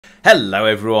Hello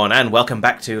everyone and welcome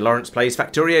back to Laurence Plays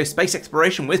Factorio Space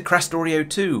Exploration with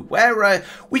Krastorio², where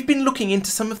we've been looking into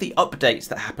some of the updates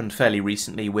that happened fairly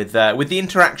recently with the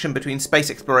interaction between space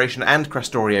exploration and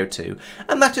Krastorio²,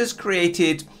 and that has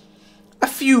created a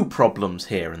few problems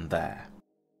here and there.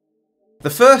 The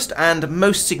first and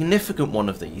most significant one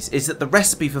of these is that the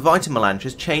recipe for Vitamelange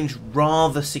has changed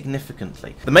rather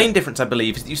significantly. The main difference, I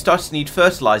believe, is that you start to need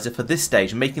fertiliser for this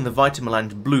stage, making the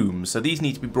Vitamelange bloom, so these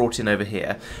need to be brought in over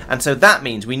here. And so that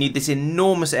means we need this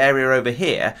enormous area over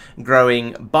here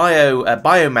growing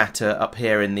biomatter up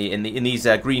here in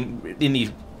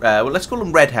these well, let's call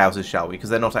them red houses, shall we? Because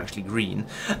they're not actually green.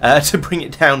 To bring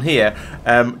it down here,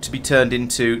 to be turned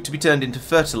into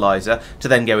fertilizer, to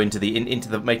then go into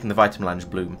making the Vitamelange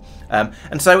bloom.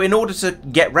 And so, in order to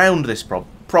get round this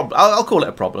I'll call it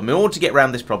a problem. In order to get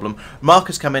around this problem, Marc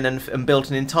has come in and built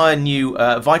an entire new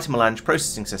Vitamelange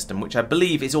processing system, which I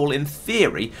believe is all in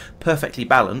theory perfectly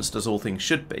balanced, as all things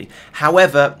should be.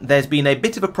 However, there's been a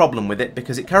bit of a problem with it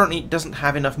because it currently doesn't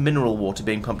have enough mineral water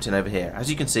being pumped in over here. As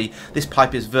you can see, this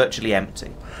pipe is virtually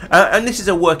empty. And this is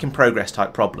a work in progress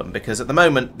type problem because at the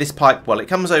moment this pipe, well, it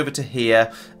comes over to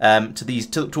here,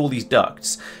 to all these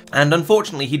ducts. And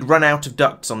unfortunately, he'd run out of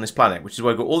ducts on this planet, which is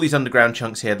why we've got all these underground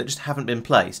chunks here that just haven't been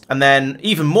placed. And then,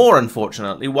 even more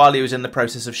unfortunately, while he was in the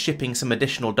process of shipping some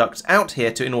additional ducts out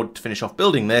here in order to finish off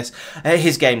building this,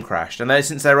 his game crashed. And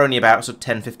since there are only about sort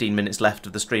of 10-15 minutes left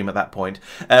of the stream at that point,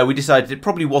 we decided it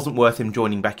probably wasn't worth him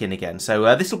joining back in again.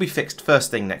 So this will be fixed first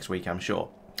thing next week, I'm sure.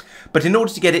 But in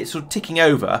order to get it sort of ticking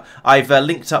over, I've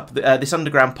linked up this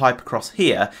underground pipe across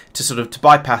here to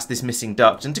bypass this missing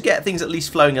duct and to get things at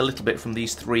least flowing a little bit from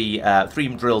these three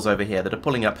drills over here that are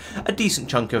pulling up a decent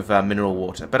chunk of mineral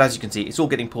water. But as you can see, it's all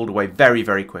getting pulled away very,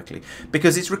 very quickly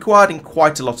because it's required in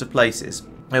quite a lot of places.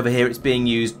 Over here it's being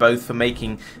used both for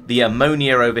making the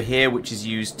ammonia over here, which is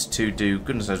used to do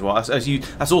goodness knows what,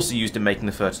 that's also used in making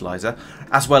the fertiliser,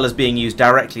 as well as being used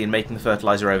directly in making the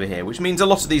fertiliser over here, which means a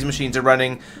lot of these machines are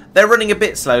running a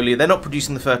bit slowly, they're not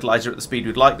producing the fertiliser at the speed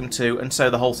we'd like them to, and so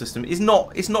the whole system is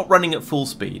not running at full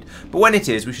speed. But when it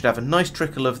is, we should have a nice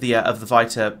trickle of the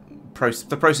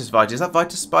process Vita. Is that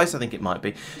Vita Spice? I think it might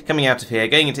be. Coming out of here,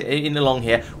 going in along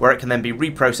here, where it can then be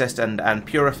reprocessed and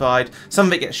purified. Some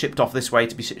of it gets shipped off this way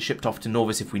to be shipped off to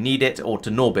Norvis if we need it, or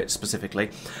to Norbit specifically.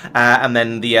 And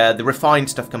then the refined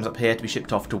stuff comes up here to be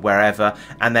shipped off to wherever,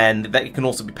 and then that can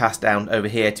also be passed down over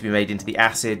here to be made into the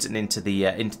acids and into the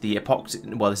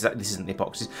epoxy. Well, this isn't the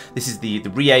epoxy. This is the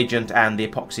reagent and the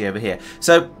epoxy over here.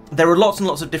 So there are lots and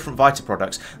lots of different Vita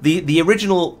products. The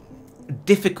original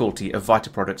difficulty of Vita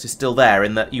products is still there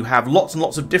in that you have lots and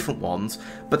lots of different ones,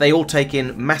 but they all take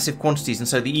in massive quantities, and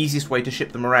so the easiest way to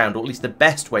ship them around, or at least the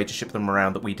best way to ship them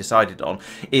around that we decided on,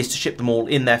 is to ship them all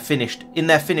in their finished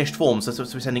form. So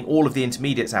we're sending all of the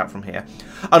intermediates out from here.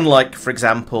 Unlike, for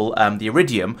example, the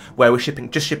iridium, where we're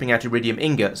just shipping out iridium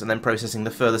ingots and then processing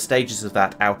the further stages of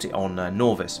that out on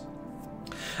Norvis.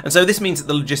 And so this means that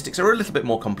the logistics are a little bit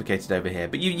more complicated over here,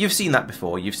 but you've seen that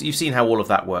before. You've seen how all of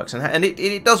that works, and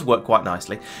it does work quite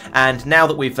nicely. And now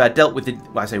that we've dealt with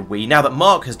now that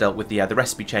Marc has dealt with the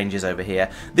recipe changes over here,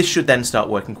 this should then start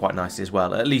working quite nicely as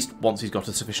well. At least once he's got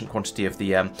a sufficient quantity of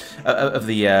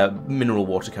the mineral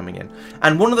water coming in.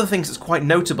 And one of the things that's quite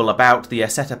notable about the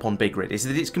setup on Big Grid is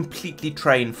that it's completely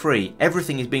train-free.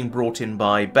 Everything is being brought in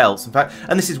by belts. In fact,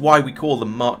 and this is why we call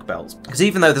them Marc belts, because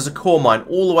even though there's a core mine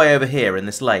all the way over here in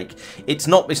this lake, it's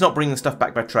not bringing the stuff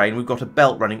back by train. We've got a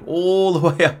belt running all the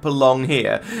way up along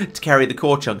here to carry the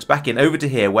core chunks back in over to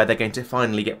here where they're going to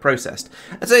finally get processed.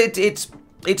 And so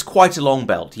it's quite a long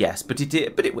belt, yes, but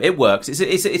it works.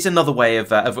 It's another way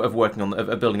of working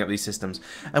on building up these systems.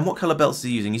 And what colour belts is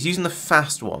he using? He's using the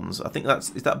fast ones. I think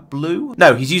is that blue?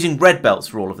 No, he's using red belts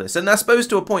for all of this. And I suppose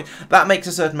to a point that makes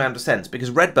a certain amount of sense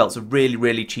because red belts are really,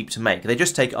 really cheap to make. They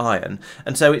just take iron,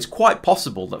 and so it's quite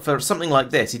possible that for something like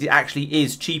this, it actually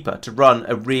is cheaper to run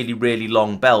a really, really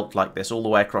long belt like this all the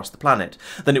way across the planet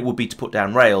than it would be to put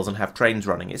down rails and have trains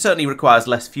running. It certainly requires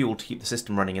less fuel to keep the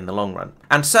system running in the long run.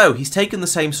 And so he's taken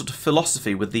the same sort of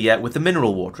philosophy with the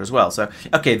mineral water as well. So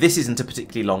okay, this isn't a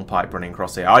particularly long pipe running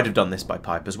across here. I'd have done this by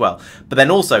pipe as well. But then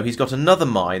also he's got another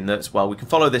mine that's, well, we can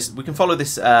follow this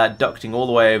ducting all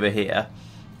the way over here.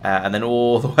 And then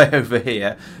all the way over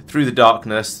here, through the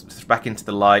darkness, back into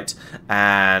the light,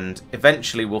 and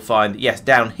eventually we'll find that, yes,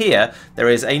 down here, there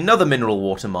is another mineral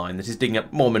water mine that is digging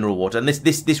up more mineral water, and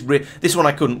this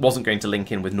one wasn't going to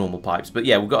link in with normal pipes, but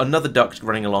yeah, we've got another duct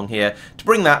running along here to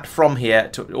bring that from here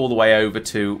to all the way over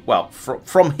to, well,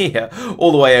 from here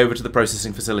all the way over to the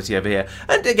processing facility over here,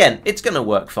 and again, it's going to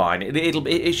work fine.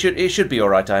 It should be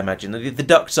alright, I imagine. The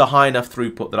ducts are high enough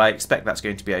throughput that I expect that's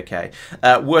going to be okay.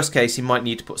 Worst case, you might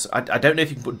need to put. I don't know if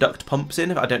you can put duct pumps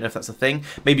in. I don't know if that's a thing.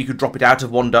 Maybe you could drop it out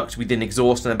of one duct within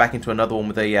exhaust and then back into another one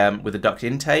with a duct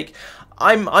intake.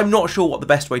 I'm not sure what the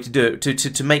best way to do it,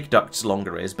 to make ducts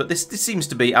longer is, but this seems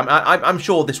to be. I'm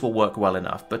sure this will work well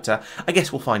enough, but I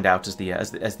guess we'll find out as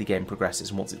the game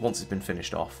progresses and once it's been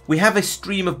finished off. We have a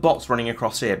stream of bots running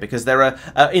across here because there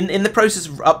are in the process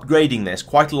of upgrading this,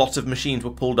 quite a lot of machines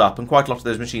were pulled up, and quite a lot of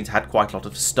those machines had quite a lot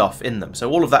of stuff in them.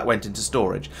 So all of that went into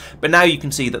storage. But now you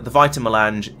can see that the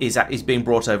Vitamelange is being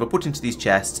brought over, put into these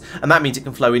chests, and that means it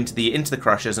can flow into the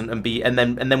crushers and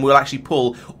then we'll actually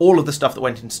pull all of the stuff that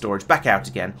went into storage back out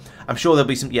again. I'm sure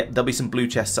there'll be some blue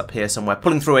chests up here somewhere,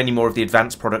 pulling through any more of the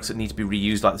advanced products that need to be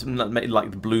reused,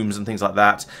 like the blooms and things like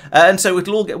that. And so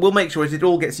we'll make sure it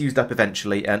all gets used up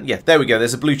eventually. And yeah, there we go.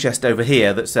 There's a blue chest over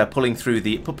here that's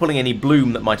pulling any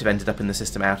bloom that might have ended up in the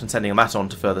system out and sending that on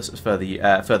to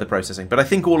further processing. But I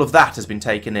think all of that has been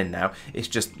taken in now. It's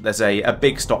just there's a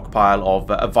big stockpile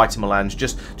of Vitamelange,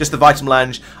 just the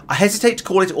Vitamelange. I hesitate to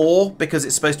call it ore because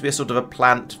it's supposed to be a sort of a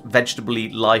plant,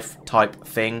 vegetable-y life type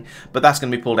thing, but that's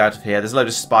going to be pulled out of here. There's a load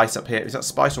of spice up here. Is that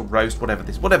spice or roast? Whatever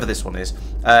this one is,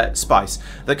 spice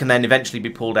that can then eventually be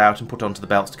pulled out and put onto the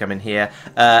belts to come in here,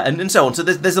 and so on. So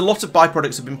there's a lot of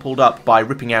byproducts have been pulled up by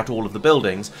ripping out all of the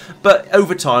buildings, but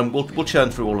over time we'll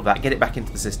churn through all of that, get it back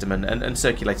into the system, and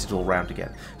circulate it all around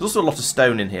again. There's also a lot of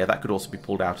stone in here that could also be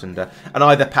pulled out and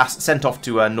either sent off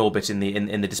to Norbit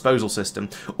in the disposal system,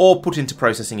 or put into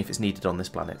processing if it's needed on this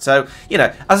planet. So you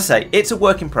know, as I say, it's a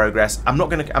work in progress. I'm not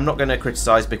going to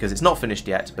criticise because it's not finished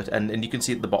yet, but and you can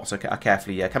see that the bots are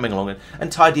carefully coming along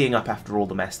and tidying up after all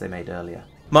the mess they made earlier.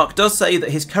 Mark does say that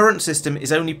his current system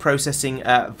is only processing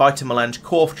Vitamelange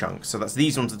core chunks, so that's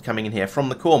these ones that are coming in here from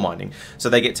the core mining. So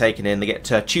they get taken in, they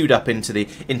get chewed up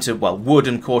into wood,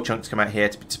 and core chunks come out here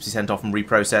to be sent off and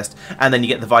reprocessed, and then you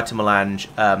get the Vitamelange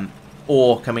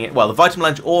ore coming in. Well, the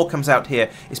Vitamelange ore comes out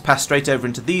here, is passed straight over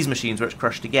into these machines where it's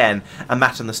crushed again, and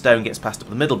that and the stone gets passed up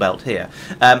the middle belt here.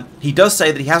 He does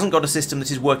say that he hasn't got a system that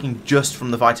is working just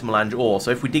from the Vitamelange ore, so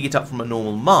if we dig it up from a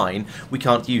normal mine, we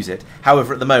can't use it.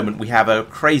 However, at the moment, we have a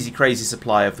crazy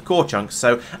supply of the core chunks,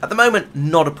 so at the moment,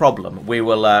 not a problem.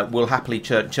 We'll happily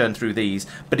churn through these,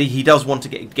 but he does want to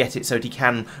get it so that he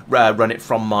can run it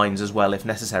from mines as well if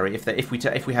necessary. If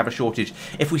we have a shortage,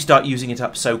 if we start using it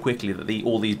up so quickly that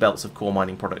all these belts of core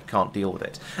mining product can't deal with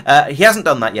it. He hasn't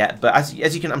done that yet, but as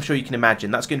you can, I'm sure you can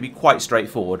imagine, that's going to be quite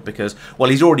straightforward because, well,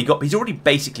 he's already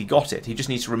basically got it. He just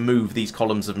needs to remove these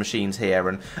columns of machines here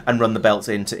and run the belts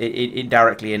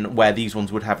directly in where these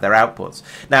ones would have their outputs.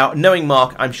 Now, knowing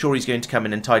Mark, I'm sure he's going to come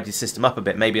in and tidy the system up a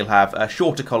bit. Maybe he'll have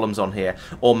shorter columns on here,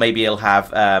 or maybe he'll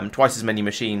have twice as many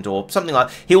machines, or something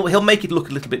like. He'll make it look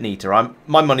a little bit neater.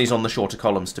 My money's on the shorter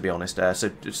columns, to be honest.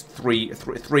 So just three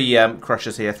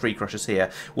crushers here, 3 crushers here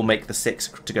will make the 6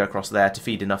 to go across there to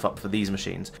feed enough up for these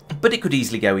machines. But it could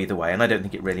easily go either way, and I don't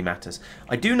think it really matters.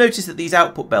 I do notice that these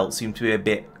output belts seem to be a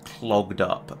bit clogged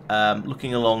up.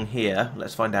 Looking along here,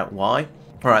 let's find out why.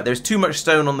 Alright, there's too much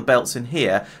stone on the belts in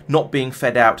here, not being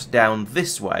fed out down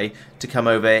this way to come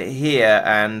over here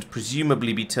and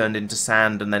presumably be turned into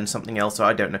sand and then something else, so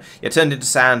I don't know. Yeah, turned into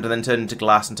sand and then turned into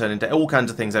glass and turned into all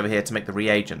kinds of things over here to make the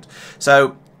reagent.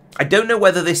 So, I don't know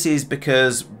whether this is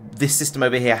because this system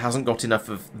over here hasn't got enough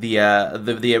of the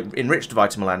enriched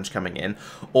Vitamelange coming in,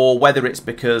 or whether it's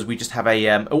because we just have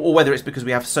or whether it's because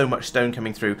we have so much stone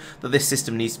coming through that this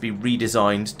system needs to be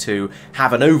redesigned to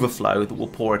have an overflow that will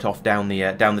pour it off down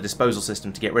the disposal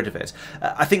system to get rid of it.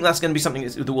 I think that's going to be something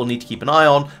that we'll need to keep an eye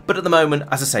on. But at the moment,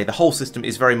 as I say, the whole system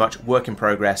is very much work in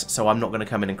progress. So I'm not going to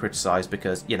come in and criticise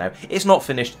because it's not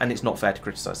finished, and it's not fair to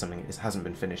criticise something that hasn't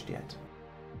been finished yet.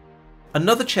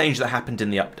 Another change that happened in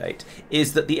the update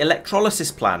is that the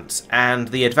electrolysis plants and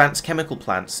the advanced chemical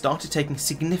plants started taking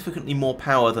significantly more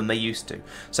power than they used to.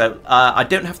 So I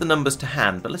don't have the numbers to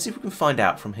hand, but let's see if we can find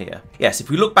out from here. Yes, if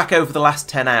we look back over the last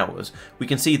 10 hours, we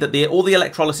can see that all the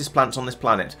electrolysis plants on this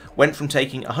planet went from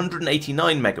taking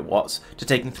 189 megawatts to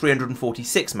taking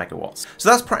 346 megawatts. So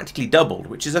that's practically doubled,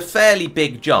 which is a fairly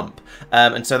big jump,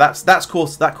 and so that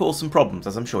caused some problems,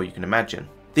 as I'm sure you can imagine.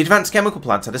 The advanced chemical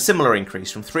plants had a similar increase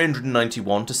from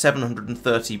 391 to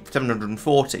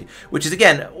 740, which is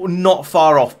again not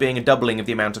far off being a doubling of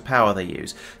the amount of power they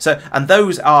use. So, and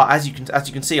those are, as you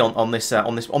can see on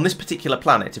this particular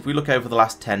planet, if we look over the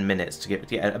last 10 minutes to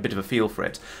get a bit of a feel for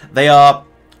it, they're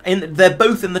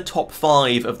both in the top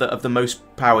 5 of the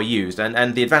most power used,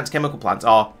 and the advanced chemical plants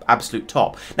are absolute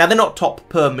top. Now, they're not top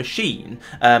per machine,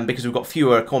 because we've got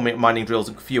fewer core mining drills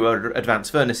and fewer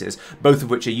advanced furnaces, both of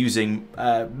which are using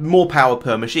more power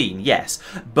per machine, yes,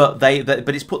 but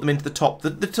it's put them into the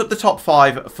top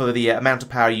 5 for the amount of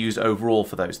power used overall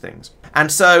for those things.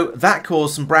 And so that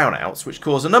caused some brownouts, which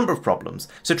caused a number of problems.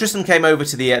 So Tristan came over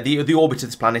to the orbit of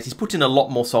this planet. He's put in a lot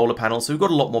more solar panels, so we've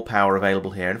got a lot more power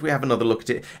available here. And if we have another look at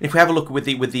it, if we have a look with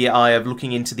the eye of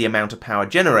looking into the amount of power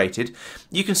generated,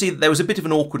 you can see that there was a bit of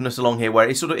an awkwardness along here where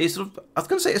it sort of I was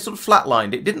going to say it sort of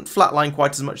flatlined. It didn't flatline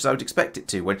quite as much as I would expect it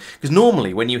to, because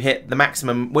normally when you hit the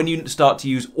maximum, when you start to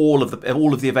use all of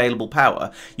the available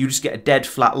power, you just get a dead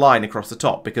flat line across the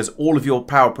top because all of your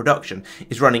power production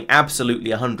is running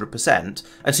absolutely 100%.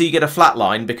 And so you get a flat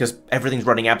line because everything's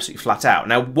running absolutely flat out.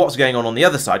 Now, what's going on the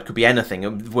other side could be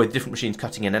anything, with different machines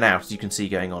cutting in and out, as you can see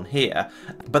going on here.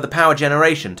 But the power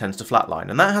generation tends to flatline,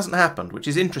 and that hasn't happened, which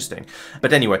is interesting.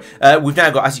 But anyway, we've now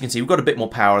got, as you can see, we've got a bit more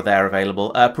power there available.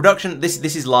 Production, this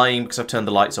is lying because I've turned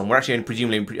the lights on. We're actually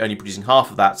presumably only producing half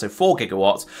of that, so 4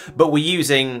 gigawatts, but we're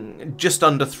using just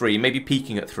under 3, maybe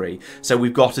peaking at 3. So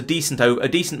we've got a decent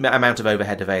amount of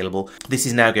overhead available. This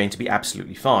is now going to be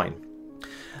absolutely fine.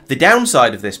 The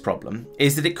downside of this problem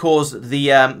is that it caused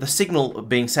the signal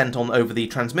being sent on over the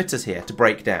transmitters here to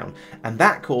break down, and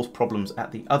that caused problems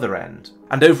at the other end.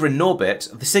 And over in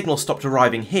Norbit, the signal stopped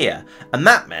arriving here, and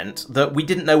that meant that we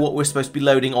didn't know what we're supposed to be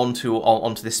loading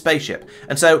onto this spaceship.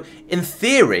 And so, in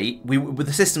theory,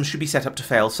 the system should be set up to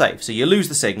fail safe. So you lose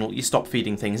the signal, you stop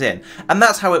feeding things in. And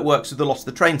that's how it works with a lot of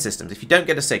the train systems. If you don't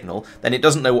get a signal, then it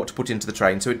doesn't know what to put into the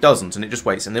train, so it doesn't, and it just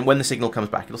waits. And then when the signal comes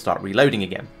back, it'll start reloading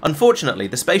again. Unfortunately,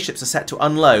 the spaceships are set to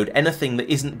unload anything that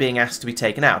isn't being asked to be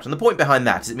taken out. And the point behind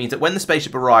that is it means that when the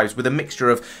spaceship arrives with a mixture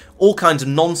of all kinds of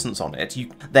nonsense on it,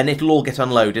 then it'll all get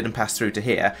unloaded and pass through to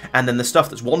here, and then the stuff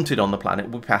that's wanted on the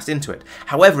planet will be passed into it.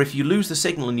 However, if you lose the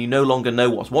signal and you no longer know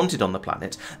what's wanted on the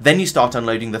planet, then you start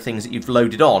unloading the things that you've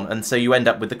loaded on, and so you end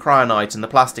up with the cryonite and the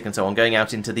plastic and so on going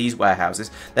out into these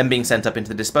warehouses, then being sent up into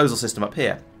the disposal system up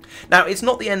here. Now, it's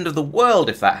not the end of the world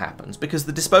if that happens, because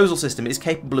the disposal system is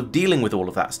capable of dealing with all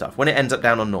of that stuff. When it ends up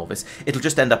down on Norvis, it'll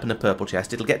just end up in a purple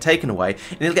chest, it'll get taken away,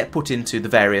 and it'll get put into the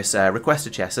various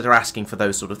requester chests that are asking for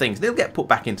those sort of things. They'll get put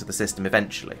back into the system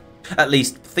eventually. At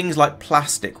least, things like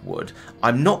plastic would.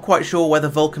 I'm not quite sure whether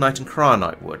vulcanite and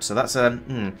cryonite would, so that's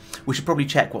we should probably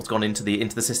check what's gone into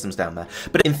the systems down there.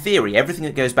 But in theory, everything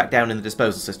that goes back down in the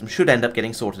disposal system should end up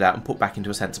getting sorted out and put back into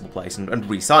a sensible place and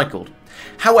recycled.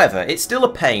 However, it's still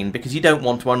a pain because you don't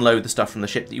want to unload the stuff from the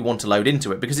ship that you want to load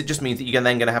into it, because it just means that you're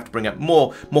then going to have to bring up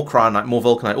more cryonite, more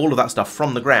vulcanite, all of that stuff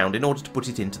from the ground in order to put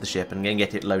it into the ship and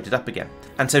get it loaded up again.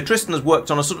 And so Tristan has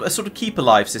worked on a sort of keep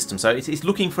alive system, so it's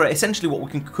looking for essentially what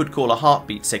we could call a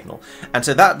heartbeat signal. And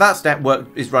so that work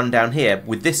is run down here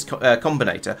with this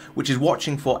combinator, which is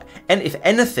watching for if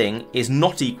anything is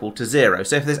not equal to 0.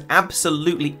 So if there's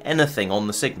absolutely anything on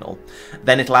the signal,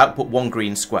 then it'll output 1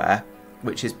 green square,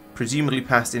 which is presumably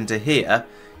passed into here.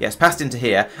 Yes, passed into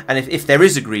here, and if there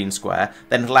is a green square,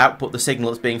 then it'll output the signal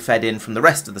that's being fed in from the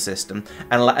rest of the system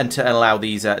and to allow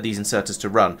these inserters to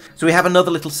run. So we have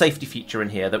another little safety feature in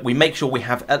here that we make sure we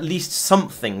have at least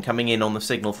something coming in on the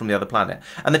signal from the other planet.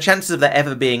 And the chances of there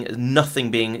ever being nothing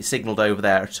being signalled over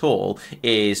there at all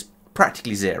is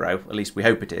practically 0, at least we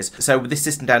hope it is. So this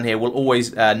system down here will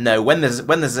always know when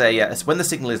the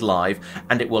signal is live,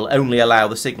 and it will only allow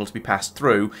the signal to be passed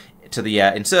through to the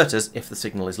inserters if the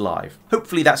signal is live.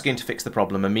 Hopefully that's going to fix the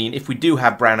problem. I mean, if we do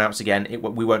have brownouts again,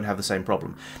 we won't have the same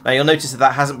problem. Now you'll notice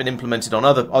that hasn't been implemented on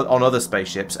other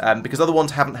spaceships because other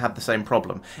ones haven't had the same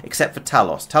problem, except for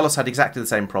Talos. Talos had exactly the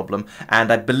same problem,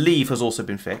 and I believe has also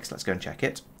been fixed. Let's go and check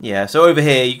it. Yeah, so over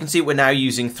here you can see we're now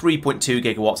using 3.2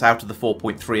 gigawatts out of the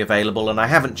 4.3 available, and I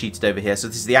haven't cheated over here, so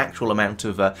this is the actual amount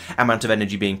of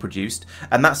energy being produced,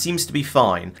 and that seems to be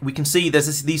fine. We can see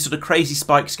there's these sort of crazy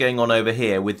spikes going on over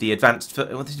here with the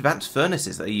advanced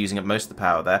furnaces that are using up most of the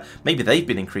power there. Maybe they've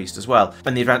been increased as well,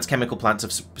 and the advanced chemical plants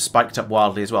have spiked up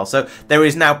wildly as well. So there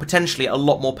is now potentially a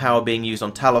lot more power being used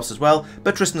on Talos as well,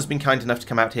 but Tristan's been kind enough to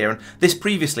come out here, and this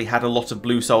previously had a lot of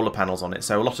blue solar panels on it,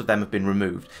 so a lot of them have been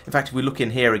removed. In fact, if we look in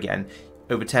here again,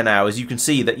 over 10 hours, you can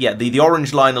see that, yeah, the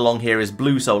orange line along here is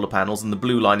blue solar panels and the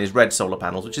blue line is red solar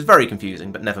panels, which is very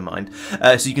confusing, but never mind.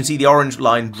 So you can see the orange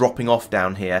line dropping off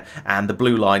down here and the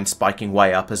blue line spiking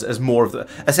way up as more of the,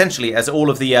 essentially as all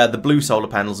of the blue solar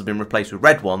panels have been replaced with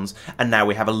red ones, and now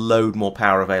we have a load more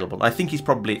power available. I think he's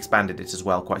probably expanded it as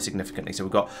well quite significantly, so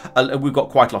we've got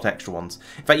quite a lot extra ones.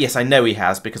 In fact, yes, I know he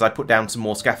has, because I put down some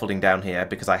more scaffolding down here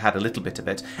because I had a little bit of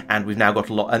it, and we've now got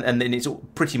a lot, and then it's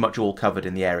pretty much all covered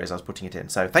in the areas I was putting it in. in.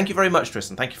 So thank you very much,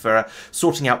 Tristan. Thank you for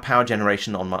sorting out power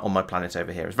generation on my planet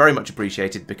over here. It's very much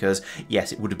appreciated because,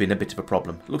 yes, it would have been a bit of a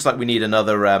problem. Looks like we need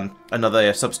another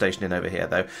substation in over here,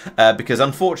 though, because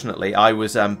unfortunately I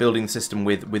was building the system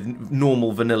with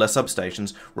normal vanilla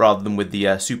substations rather than with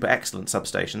the super excellent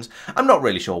substations. I'm not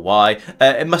really sure why.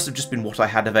 It must have just been what I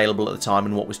had available at the time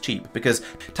and what was cheap, because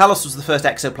Talos was the first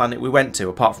exoplanet we went to,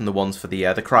 apart from the ones for the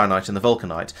Cryonite and the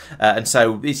Vulcanite, and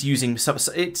so it's using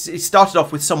it started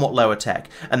off with somewhat lower tech,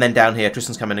 and then down here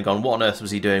Tristan's come in and gone, what on earth was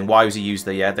he doing? Why was he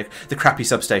using the crappy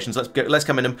substations? Let's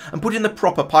come in and put in the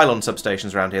proper pylon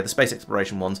substations around here, the space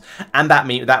exploration ones, and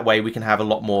that way we can have a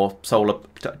lot more solar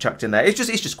chucked in there. It's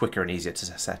just quicker and easier to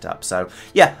set up. So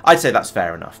yeah, I'd say that's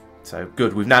fair enough. So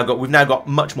good, we've now got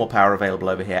much more power available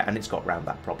over here, and it's got round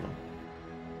that problem.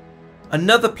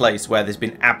 Another place where there's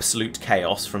been absolute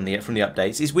chaos from the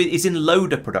updates is in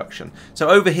loader production. So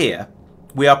over here,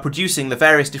 we are producing the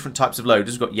various different types of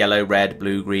loaders. We've got yellow, red,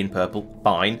 blue, green, purple.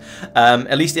 Fine.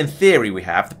 At least in theory we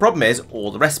have. The problem is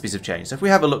all the recipes have changed. So if we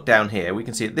have a look down here, we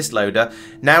can see that this loader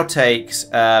now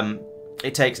takes iron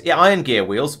gear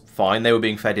wheels. Fine, they were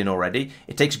being fed in already.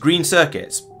 It takes green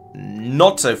circuits.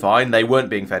 Not so fine, they weren't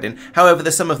being fed in. However,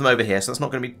 there's some of them over here, so that's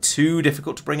not going to be too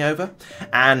difficult to bring over.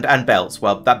 And belts,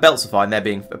 well, that belts are fine, they're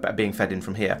being fed in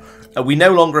from here. We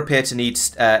no longer appear to need,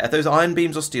 are those iron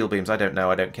beams or steel beams? I don't know,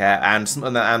 I don't care. And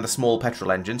the small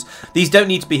petrol engines. These don't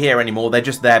need to be here anymore, they're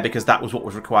just there because that was what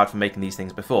was required for making these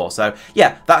things before. So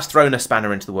yeah, that's thrown a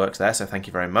spanner into the works there, so thank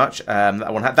you very much. That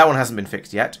one hasn't been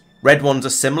fixed yet. Red ones are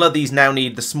similar. These now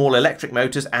need the small electric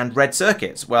motors and red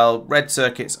circuits. Well, red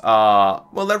circuits are...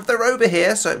 well, they're over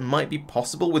here, so it might be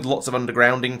possible with lots of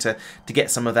undergrounding to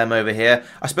get some of them over here.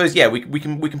 I suppose, yeah, we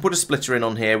can put a splitter in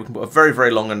on here. We can put a very,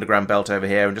 very long underground belt over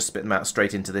here and just spit them out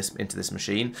straight into this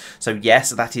machine. So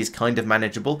yes, that is kind of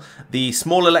manageable. The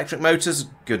small electric motors,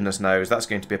 goodness knows, that's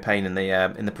going to be a pain in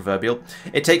the proverbial.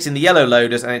 It takes in the yellow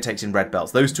loaders and it takes in red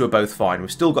belts. Those two are both fine.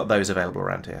 We've still got those available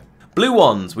around here. Blue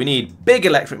ones, we need big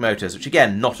electric motors, which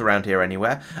again, not around here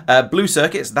anywhere. Blue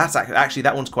circuits, that's actually,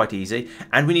 that one's quite easy.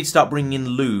 And we need to start bringing in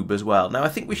lube as well. Now, I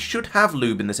think we should have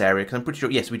lube in this area, because I'm pretty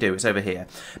sure, yes, we do, it's over here.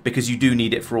 Because you do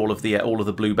need it for all of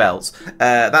the blue belts.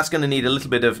 That's going to need a little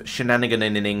bit of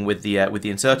shenaniganing with the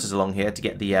inserters along here to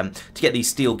get these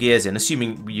steel gears in,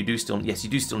 assuming you do still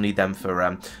need them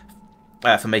for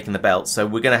making the belts. So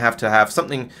we're going to have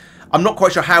something. I'm not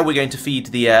quite sure how we're going to feed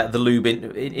the lube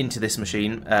into this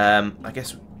machine. I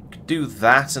guess we could do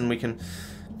that, and we can...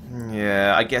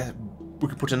 yeah, I guess we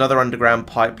could put another underground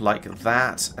pipe like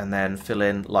that, and then fill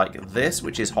in like this,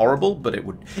 which is horrible, but it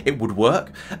would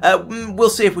work. We'll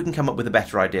see if we can come up with a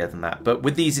better idea than that. But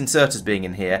with these inserters being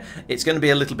in here, it's going to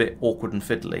be a little bit awkward and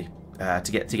fiddly.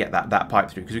 To get that pipe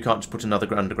through, because we can't just put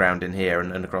another underground in here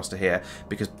and across to here,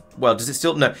 because, well, does it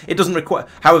still? No, it doesn't require.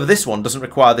 However, this one doesn't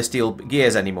require the steel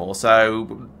gears anymore,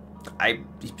 so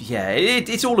yeah,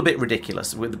 it's all a bit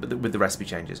ridiculous with the recipe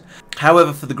changes.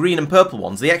 However, for the green and purple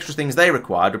ones, the extra things they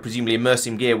required were presumably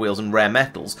immersium gear wheels and rare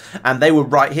metals, and they were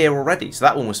right here already, so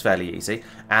that one was fairly easy.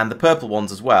 And the purple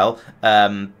ones as well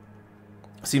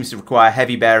seems to require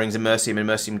heavy bearings,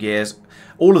 immersium gears.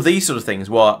 All of these sort of things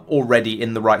were already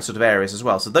in the right sort of areas as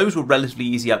well. So those were relatively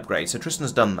easy upgrades. So Tristan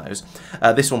has done those.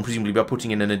 This one presumably by putting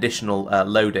in an additional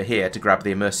loader here to grab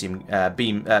the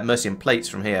immersium plates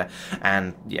from here.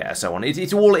 And yeah, so on.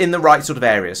 It's all in the right sort of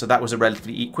area. So that was a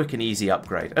relatively quick and easy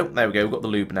upgrade. Oh, there we go. We've got the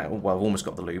lube now. Well, we've almost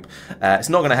got the lube. It's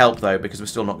not going to help though, because we're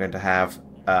still not going to have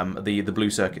the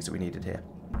blue circuits that we needed here.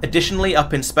 Additionally,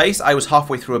 up in space, I was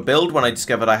halfway through a build when I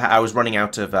discovered I was running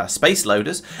out of space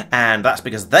loaders, and that's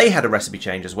because they had a recipe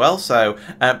change as well. So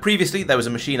previously there was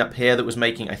a machine up here that was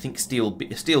making, I think, steel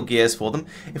gears for them.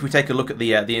 If we take a look at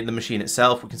the machine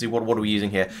itself, we can see what are we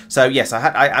using here. So yes,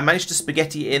 I managed to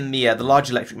spaghetti in the large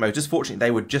electric motors. Fortunately,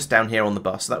 they were just down here on the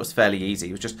bus, so that was fairly easy.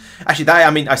 It was just actually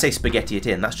I say spaghetti it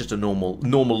in. That's just a normal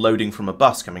loading from a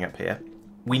bus coming up here.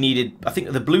 We needed, I think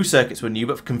the blue circuits were new,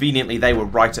 but conveniently they were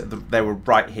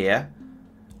right here.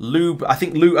 Lube, I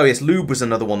think lube, oh yes, lube was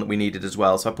another one that we needed as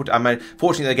well. So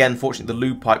fortunately the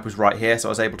lube pipe was right here, so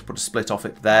I was able to put a split off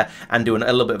it there and do a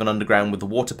little bit of an underground with the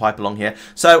water pipe along here.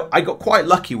 So I got quite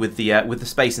lucky with the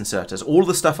space inserters. All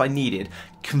the stuff I needed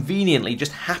conveniently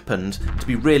just happened to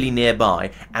be really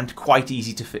nearby and quite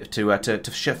easy to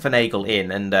finagle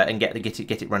in and get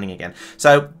it running again.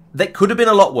 So that could have been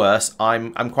a lot worse.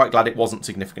 I'm quite glad it wasn't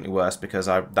significantly worse, because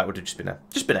that would have just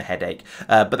been a headache.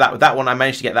 But that one I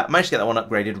managed to get that one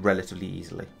upgraded relatively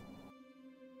easily.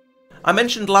 I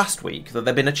mentioned last week that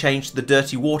there'd been a change to the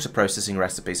dirty water processing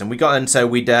recipes, and we jumped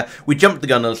the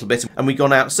gun a little bit, and we'd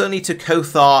gone out certainly to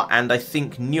Kothar and I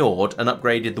think Njord and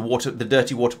upgraded the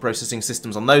dirty water processing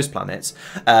systems on those planets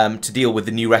to deal with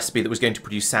the new recipe that was going to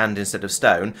produce sand instead of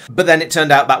stone. But then it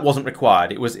turned out that wasn't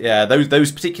required. It was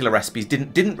those particular recipes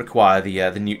didn't require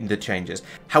the changes.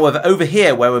 However, over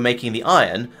here where we're making the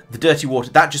iron, the dirty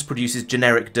water that just produces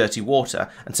generic dirty water,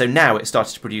 and so now it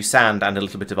started to produce sand and a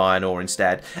little bit of iron ore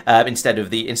instead. Instead of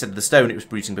the stone it was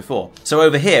producing before. So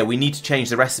over here we need to change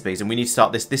the recipes, and we need to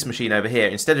start this machine over here.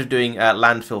 Instead of doing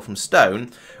landfill from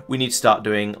stone, we need to start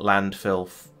doing landfill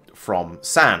from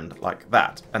sand, like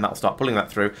that, and that'll start pulling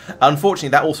that through. Unfortunately,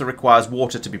 that also requires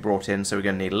water to be brought in, so we're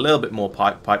going to need a little bit more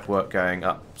pipe work going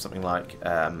up, something like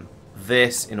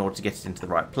this, in order to get it into the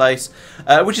right place,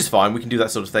 which is fine. We can do that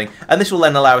sort of thing, and this will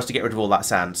then allow us to get rid of all that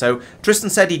sand. So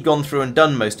Tristan said he'd gone through and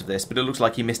done most of this, but it looks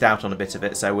like he missed out on a bit of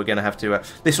it, so we're going to have to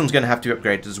this one's going to have to be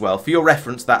upgraded as well. For your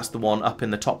reference, that's the one up in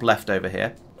the top left over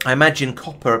here. I imagine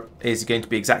copper is going to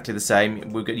be exactly the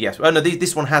same. Yes. Oh no,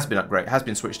 this one has been upgraded, has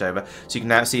been switched over. So you can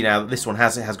now see that this one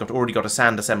already got a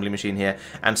sand assembly machine here,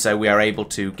 and so we are able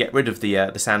to get rid of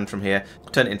the sand from here,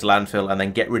 turn it into landfill, and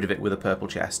then get rid of it with a purple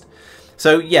chest.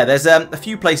 So yeah, there's a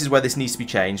few places where this needs to be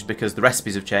changed because the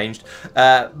recipes have changed,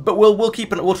 but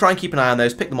we'll try and keep an eye on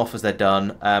those, pick them off as they're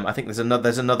done. I think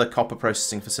there's another copper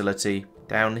processing facility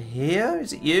down here.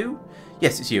 Is it you?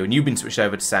 Yes, it's you, and you've been switched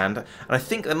over to sand. And I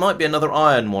think there might be another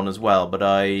iron one as well, but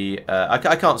I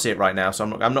can't see it right now, so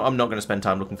I'm not going to spend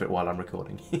time looking for it while I'm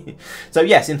recording. So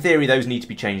yes, in theory, those need to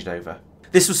be changed over.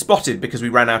 This was spotted because we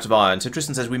ran out of iron, so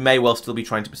Tristan says we may well still be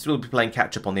playing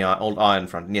catch up on the old iron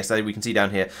front. And yes, we can see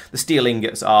down here the steel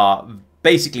ingots are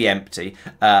basically empty.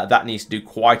 That needs to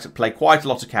play quite a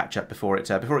lot of catch up before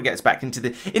it gets back into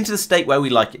the state where we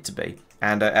like it to be.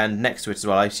 And next to it as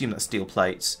well, I assume that's steel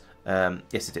plates.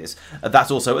 Yes, it is.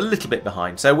 That's also a little bit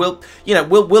behind. So we'll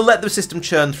let the system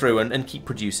churn through and keep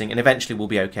producing, and eventually we'll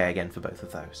be okay again for both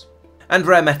of those. And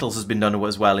rare metals has been done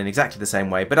as well in exactly the same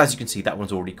way, but as you can see, that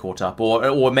one's already caught up,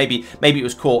 or maybe it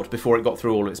was caught before it got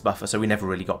through all its buffer, so we never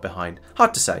really got behind.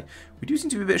 Hard to say. We do seem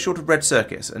to be a bit short of red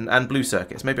circuits and blue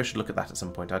circuits. Maybe I should look at that at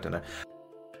some point. I don't know.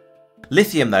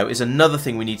 Lithium, though, is another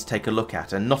thing we need to take a look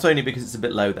at, and not only because it's a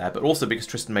bit low there, but also because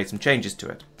Tristan made some changes to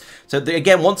it. So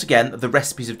once again, the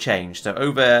recipes have changed. So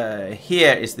over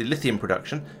here is the lithium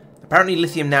production. Apparently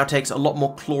lithium now takes a lot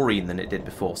more chlorine than it did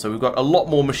before, so we've got a lot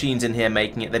more machines in here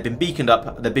making it. They've been beaconed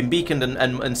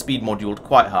and speed moduled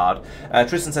quite hard.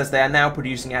 Tristan says they are now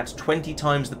producing at 20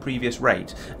 times the previous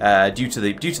rate due to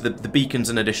the beacons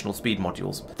and additional speed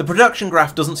modules. The production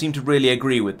graph doesn't seem to really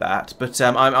agree with that, but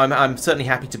I'm certainly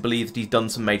happy to believe that he's done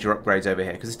some major upgrades over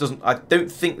here, because I don't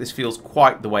think this feels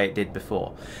quite the way it did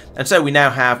before. And so we now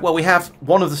have, well, we have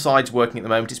one of the sides working at the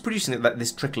moment. It's producing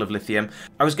this trickle of lithium.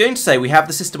 I was going to say we have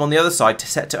the system on the other side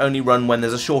set to only run when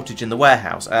there's a shortage in the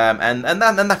warehouse, and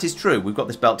that is true. We've got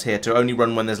this belt here to only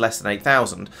run when there's less than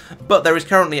 8,000, but there is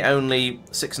currently only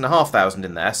 6,500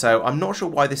 in there, so I'm not sure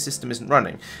why this system isn't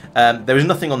running. There is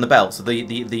nothing on the belt, so the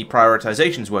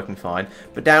prioritization is working fine,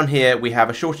 but down here we have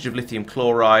a shortage of lithium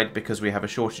chloride because we have a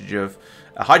shortage of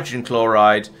hydrogen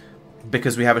chloride,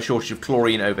 because we have a shortage of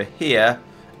chlorine over here,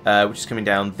 which is coming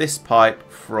down this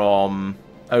pipe from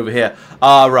over here.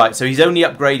 Ah, right. So he's only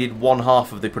upgraded one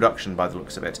half of the production by the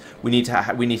looks of it. We need to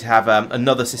have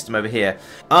another system over here.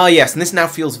 Ah, yes, and this now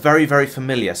feels very, very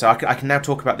familiar. So I can now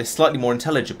talk about this slightly more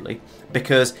intelligibly,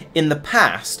 because in the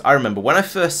past, I remember when I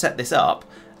first set this up,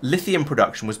 lithium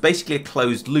production was basically a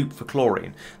closed loop for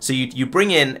chlorine. So you bring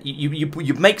in,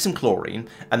 you make some chlorine,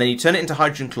 and then you turn it into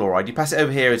hydrogen chloride, you pass it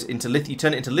over here into you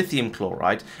turn it into lithium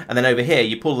chloride, and then over here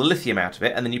you pull the lithium out of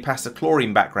it, and then you pass the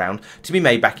chlorine background to be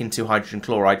made back into hydrogen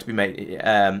chloride, to be made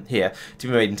here, to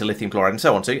be made into lithium chloride, and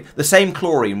so on. So the same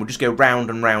chlorine will just go round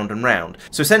and round and round.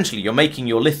 So essentially you're making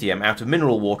your lithium out of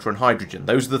mineral water and hydrogen.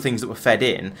 Those are the things that were fed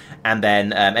in, and then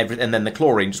the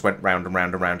chlorine just went round and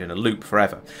round and round in a loop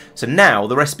forever. So now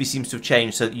the recipe seems to have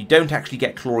changed so that you don't actually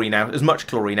get chlorine out, as much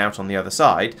chlorine out on the other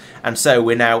side, and so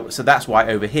that's why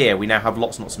over here we now have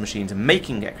lots and lots of machines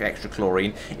making extra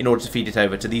chlorine in order to feed it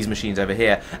over to these machines over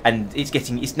here, and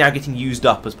it's now getting used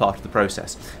up as part of the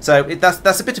process. So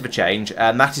that's a bit of a change,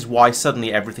 and that is why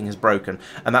suddenly everything has broken,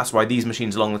 and that's why these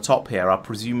machines along the top here are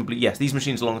presumably, yes, these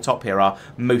machines along the top here are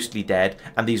mostly dead,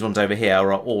 and these ones over here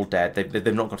are all dead.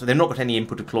 They've not got any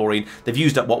input of chlorine. They've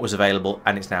used up what was available,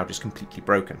 and it's now just completely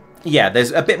broken. Yeah,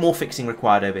 there's a bit more fixing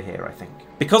required over here, I think.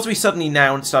 Because we suddenly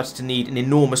now started to need an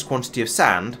enormous quantity of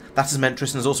sand, that has meant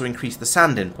Tristan has also increased the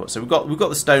sand input. So we've got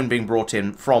the stone being brought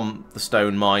in from the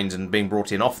stone mines and being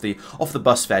brought in off the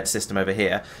bus fed system over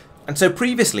here. And so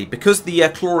previously, because the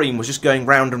chlorine was just going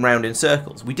round and round in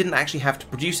circles, we didn't actually have to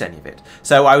produce any of it.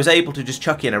 So I was able to just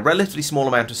chuck in a relatively small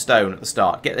amount of stone at the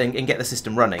start, get the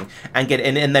system running, and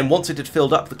then once it had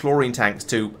filled up the chlorine tanks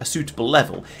to a suitable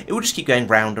level, it would just keep going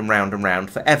round and round and round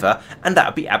forever, and that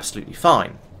would be absolutely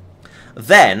fine.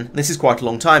 Then, this is quite a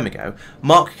long time ago,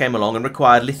 Marc came along and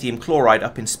required lithium chloride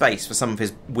up in space for some of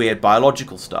his weird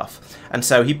biological stuff. And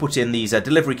so he put in these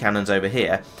delivery cannons over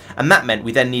here, and that meant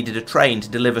we then needed a train to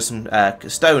deliver some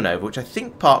stone over, which I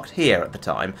think parked here at the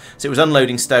time. So it was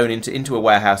unloading stone into a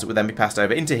warehouse that would then be passed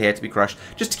over into here to be crushed,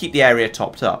 just to keep the area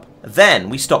topped up. Then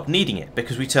we stopped needing it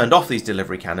because we turned off these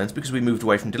delivery cannons because we moved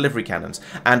away from delivery cannons.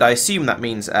 And I assume that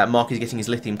means Marc is getting his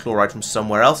lithium chloride from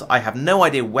somewhere else. I have no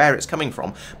idea where it's coming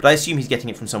from, but I assume he's getting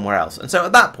it from somewhere else. And so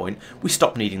at that point, we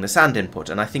stopped needing the sand input.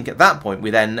 And I think at that point, we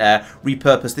then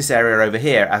repurposed this area over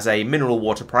here as a mineral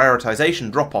water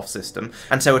prioritization drop-off system.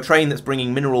 And so a train that's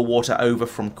bringing mineral water over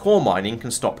from core mining can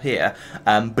stop here.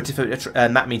 But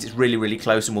and that means it's really, really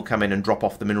close and will come in and drop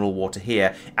off the mineral water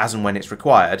here as and when it's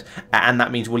required. And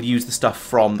that means we'll use the stuff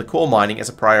from the core mining as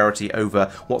a priority over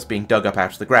what's being dug up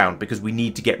out of the ground, because we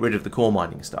need to get rid of the core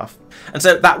mining stuff. And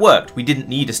so that worked. We didn't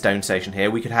need a stone station here.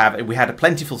 We had a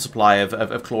plentiful supply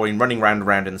of chlorine running round and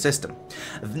round in the system.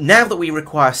 Now that we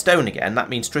require stone again, that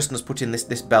means Tristan has put in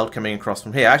this belt coming across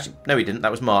from here. Actually, no, he didn't.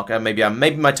 That was Marc. Maybe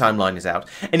my timeline is out.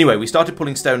 Anyway, we started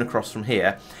pulling stone across from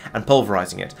here and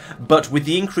pulverizing it. But with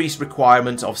the increased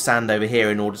requirement of sand over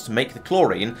here in order to make the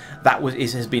chlorine, that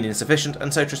has been insufficient.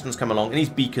 And so Tristan's come along and he's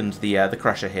beaconed the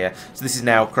crusher here. So this is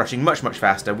now crushing much, much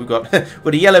faster. We've got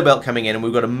a yellow belt coming in and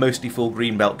we've got a mostly full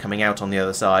green belt coming out on the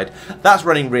other side. That's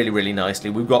running really, really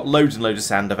nicely. We've got loads and loads of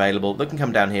sand available that can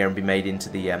come down here and be made into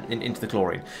the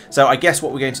chlorine. So I guess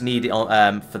what we're going to need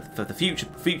for the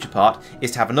future part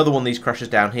is to have another one of these crushers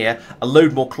down here, a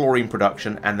load more chlorine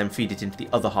production, and then feed it into the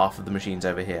other half of the machines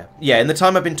over here. Yeah, in the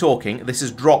time I've been talking, this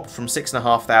has dropped from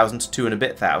 6,500 to 2 and a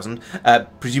bit thousand,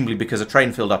 presumably because a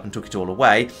train filled up and took it all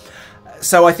away.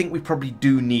 So I think we probably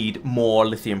do need more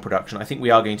lithium production. I think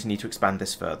we are going to need to expand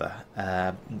this further.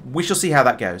 We shall see how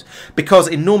that goes. Because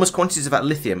enormous quantities of that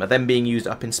lithium are then being used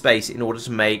up in space in order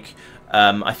to make...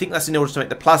 I think that's in order to make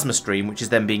the plasma stream, which is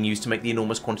then being used to make the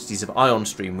enormous quantities of ion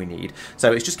stream we need.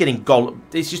 So it's just getting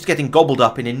gobbled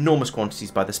up in enormous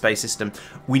quantities by the space system.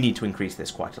 We need to increase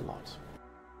this quite a lot.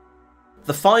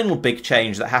 The final big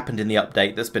change that happened in the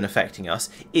update that's been affecting us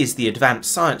is the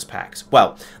Advanced Science packs.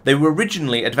 Well, they were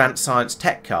originally Advanced Science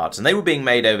tech cards, and they were being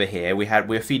made over here. We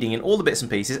were feeding in all the bits and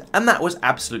pieces, and that was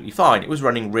absolutely fine. It was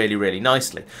running really, really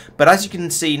nicely. But as you can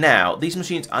see now, these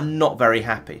machines are not very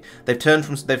happy.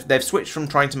 They've switched from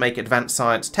trying to make Advanced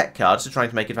Science tech cards to trying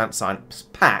to make Advanced Science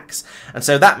packs, and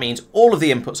so that means all of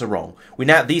the inputs are wrong.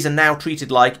 These are now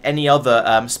treated like any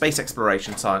other space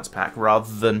exploration science pack,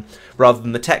 rather than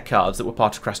the tech cards that were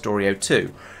part of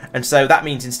Krastorio². And so that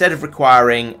means instead of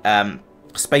requiring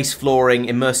space flooring,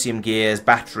 immersium gears,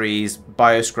 batteries,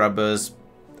 bioscrubbers,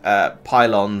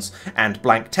 pylons and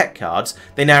blank tech cards,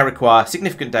 they now require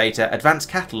significant data, advanced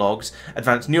catalogues,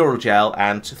 advanced neural gel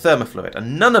and thermofluid,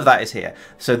 and none of that is here.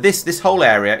 So this whole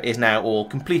area is now all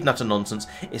complete and utter nonsense.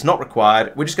 It's not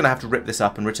required. We're just going to have to rip this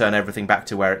up and return everything back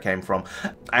to where it came from,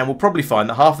 and we'll probably find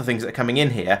that half the things that are coming in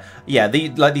here,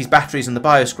 like these batteries and the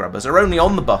bioscrubbers, are only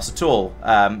on the bus at all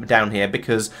down here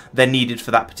because they're needed for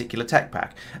that particular tech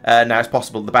pack. Now it's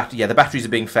possible the batteries are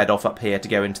being fed off up here to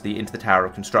go into the Tower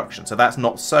of Construction, so that's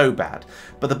not so bad.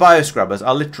 But the bioscrubbers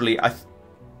are literally,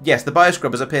 yes, the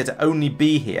bioscrubbers appear to only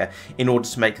be here in order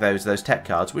to make those tech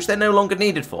cards, which they're no longer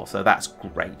needed for, so that's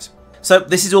great. So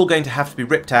this is all going to have to be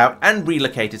ripped out and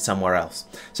relocated somewhere else.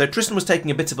 So Tristan was taking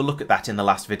a bit of a look at that in the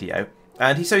last video,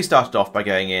 and he started off by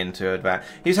going into advanced.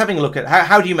 He was having a look at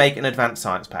how do you make an Advanced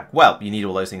Science pack. Well, you need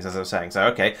all those things, as I was saying. So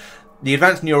okay, the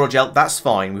advanced neural gel, that's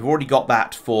fine. We've already got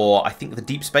that for, I think, the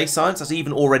deep space science. That's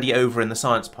even already over in the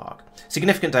science park.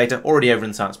 Significant data, already over in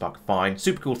the science park, fine.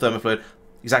 Super cool thermofluid,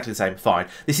 exactly the same, fine.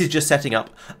 This is just setting up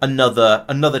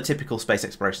another typical space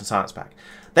exploration science pack.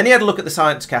 Then he had a look at the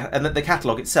science and the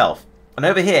catalogue itself. And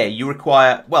over here, you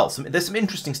require, well, there's some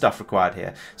interesting stuff required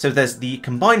here. So there's the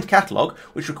combined catalogue,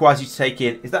 which requires you to take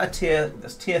in, is that a tier?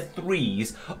 That's tier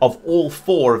 3s of all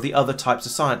 4 of the other types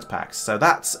of science packs. So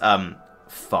that's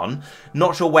fun.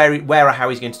 Not sure where or how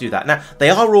he's going to do that. Now, they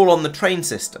are all on the train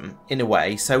system, in a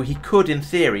way, so he could, in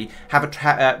theory, have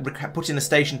put in a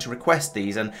station to request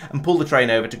these and pull the train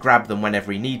over to grab them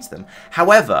whenever he needs them.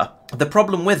 However, the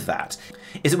problem with that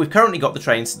is that we've currently got the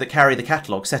trains that carry the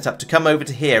catalogue set up to come over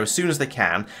to here as soon as they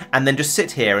can, and then just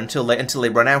sit here until they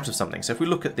run out of something. So if we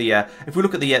look at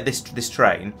this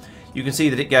train, you can see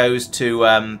that it goes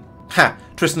to Ha!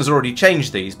 Tristan's already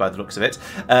changed these by the looks of it.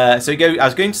 So I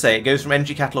was going to say it goes from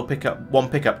energy catalog one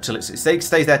pickup till it stays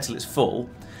there till it's full.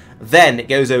 Then it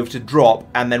goes over to drop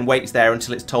and then waits there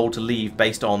until it's told to leave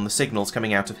based on the signals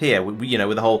coming out of here. You know,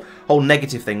 with the whole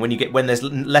negative thing. When there's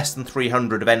less than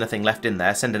 300 of anything left in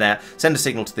there, send a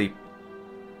signal to the.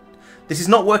 This is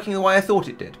not working the way I thought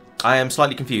it did. I am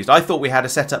slightly confused. I thought we had a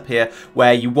setup here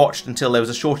where you watched until there was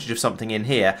a shortage of something in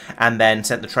here and then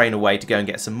sent the train away to go and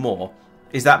get some more.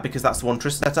 Is that because that's the one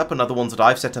Tristan set up and other ones that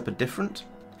I've set up are different?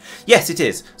 Yes, it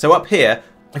is. So up here,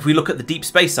 if we look at the deep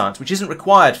space science, which isn't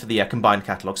required for the combined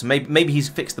catalogue, so maybe he's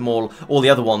fixed them all the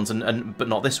other ones, but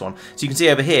not this one. So you can see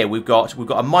over here we've got a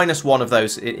 -1 of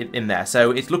those in there.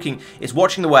 So it's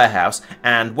watching the warehouse,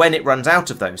 and when it runs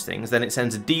out of those things, then it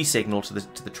sends a D signal to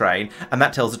the train, and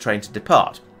that tells the train to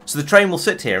depart. So the train will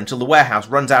sit here until the warehouse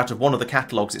runs out of one of the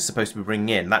catalogues it's supposed to be bringing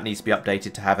in. That needs to be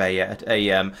updated to have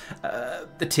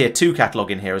a tier 2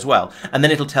 catalogue in here as well, and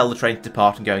then it'll tell the train to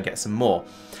depart and go and get some more.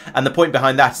 And the point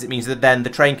behind that is it means that then the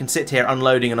train can sit here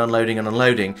unloading and unloading and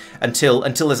unloading until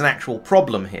there's an actual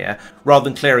problem here, rather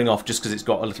than clearing off just because it's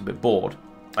got a little bit bored.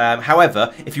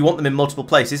 However, if you want them in multiple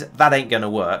places, that ain't going to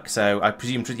work. So I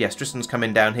presume, yes, Tristan's come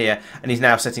in down here and he's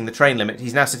now setting the train limit.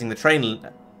 He's now setting the train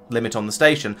limit on the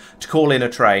station to call in a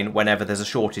train whenever there's a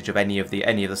shortage of any of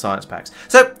the science packs.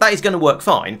 So that is going to work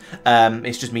fine.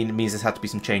 It just means there's had to be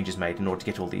some changes made in order to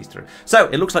get all these through. So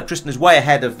it looks like Tristan is way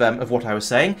ahead of what I was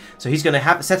saying. So he's going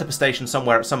to set up a station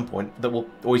somewhere at some point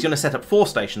or he's going to set up 4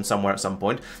 stations somewhere at some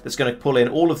point that's going to pull in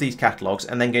all of these catalogues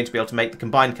and then going to be able to make the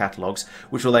combined catalogues,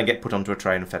 which will then get put onto a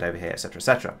train and fed over here, etc.,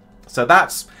 etc. So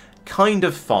that's kind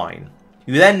of fine.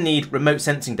 You then need remote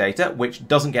sensing data, which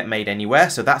doesn't get made anywhere,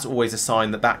 so that's always a sign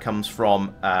that comes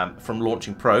from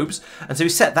launching probes. And so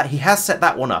he has set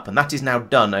that one up, and that is now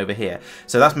done over here.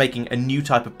 So that's making a new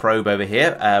type of probe over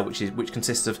here, which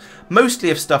consists of mostly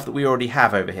of stuff that we already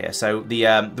have over here. So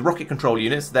the rocket control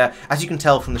units, there, as you can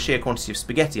tell from the sheer quantity of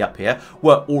spaghetti up here,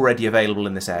 were already available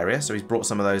in this area. So he's brought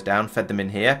some of those down, fed them in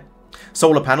here.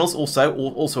 Solar panels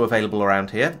also available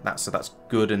around here. So that's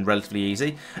good and relatively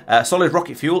easy. Solid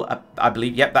rocket fuel, I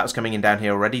believe. Yep, that was coming in down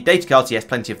here already. Data cards, yes,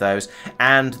 plenty of those.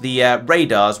 And the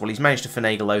radars, well, he's managed to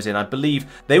finagle those in. I believe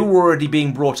they were already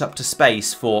being brought up to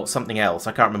space for something else.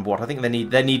 I can't remember what. I think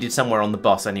they're needed somewhere on the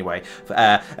bus anyway.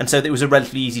 And so it was a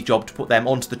relatively easy job to put them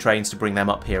onto the trains to bring them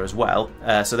up here as well.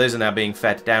 So those are now being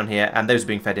fed down here, and those are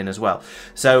being fed in as well.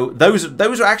 So those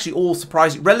are actually all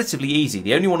surprisingly relatively easy.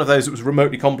 The only one of those that was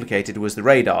remotely complicated was the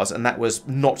radars, and that was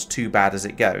not too bad as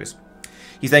it goes.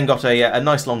 He's then got a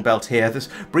nice long belt here that's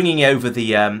bringing over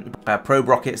the probe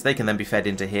rockets. They can then be fed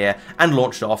into here and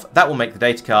launched off. That will make the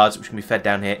data cards, which can be fed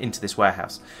down here into this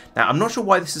warehouse. Now, I'm not sure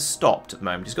why this has stopped at the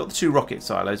moment. He's got the 2 rocket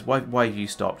silos. Why have you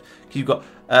stopped? You've got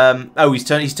oh, he's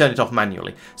turned it off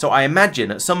manually. So I imagine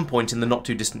at some point in the not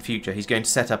too distant future, he's going to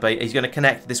set up he's going to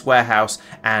connect this warehouse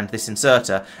and this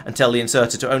inserter and tell the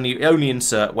inserter to only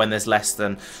insert when there's less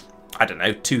than, I don't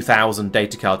know, 2,000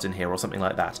 data cards in here or something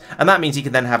like that. And that means he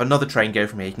can then have another train go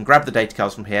from here. He can grab the data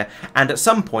cards from here, and at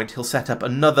some point he'll set up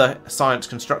another science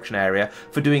construction area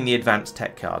for doing the advanced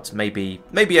tech cards. Maybe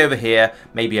over here,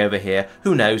 maybe over here.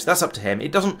 Who knows? That's up to him.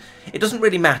 It doesn't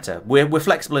really matter. We're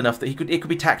flexible enough that it could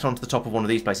be tacked onto the top of one of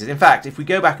these places. In fact, if we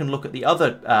go back and look at the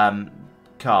other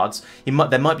cards,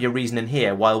 there might be a reason in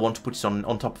here why I want to put it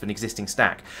on top of an existing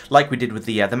stack, like we did with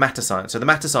the matter science. So the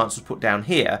matter science was put down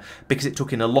here because it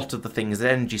took in a lot of the things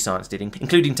that energy science did,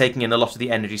 including taking in a lot of the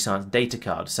energy science data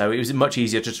cards. So it was much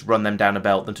easier to just run them down a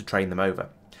belt than to train them over.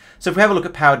 So if we have a look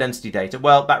at power density data,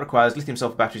 well, that requires lithium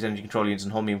sulfur batteries, energy control units,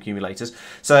 and holmium accumulators.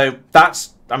 So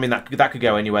that's, I mean, that could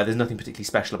go anywhere. There's nothing particularly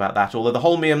special about that. Although the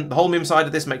holmium side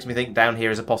of this makes me think down here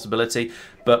is a possibility,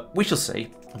 but we shall see.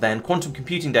 Then quantum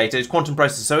computing data is quantum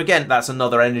processors. So again, that's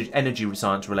another energy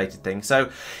science related thing.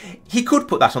 So he could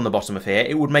put that on the bottom of here.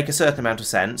 It would make a certain amount of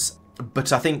sense,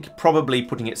 but I think probably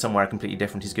putting it somewhere completely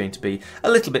different is going to be a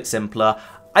little bit simpler.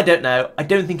 I don't know. I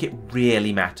don't think it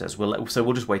really matters. So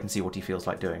we'll just wait and see what he feels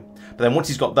like doing. But then once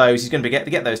he's got those, he's going to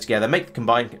get those together, make the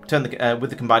combined, with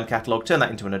the combined catalogue, turn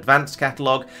that into an advanced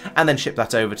catalogue, and then ship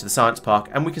that over to the science park,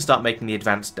 and we can start making the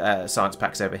advanced science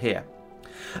packs over here.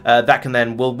 That can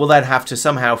then we'll then have to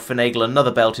somehow finagle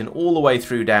another belt in all the way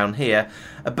through down here,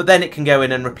 but then it can go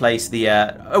in and replace the.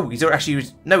 Oh, he's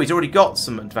already got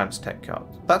some advanced tech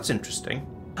cards. That's interesting.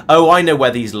 Oh, I know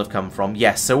where these will have come from.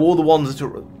 Yes, so all the ones that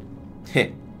are.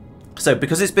 So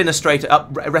because it's been a straight up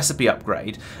recipe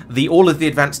upgrade, all of the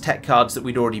advanced tech cards that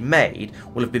we'd already made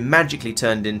will have been magically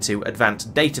turned into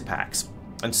advanced data packs.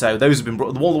 And so those have been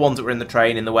brought, all the ones that were in the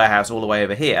train, in the warehouse, all the way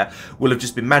over here, will have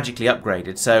just been magically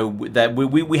upgraded. So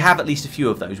we have at least a few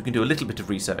of those. We can do a little bit of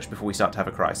research before we start to have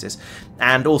a crisis.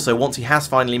 And also, once he has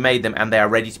finally made them and they are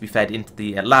ready to be fed into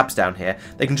the labs down here,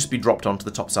 they can just be dropped onto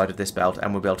the top side of this belt,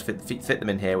 and we'll be able to fit them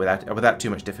in here without too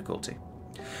much difficulty.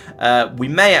 We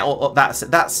may,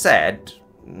 that said,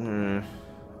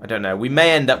 I don't know, we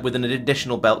may end up with an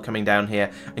additional belt coming down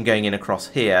here and going in across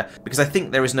here, because I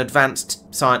think there is an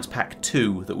advanced science pack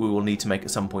 2 that we will need to make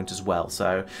at some point as well.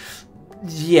 So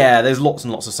yeah, there's lots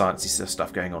and lots of sciencey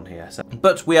stuff going on here. So,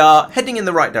 but we are heading in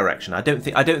the right direction. I don't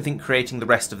think creating the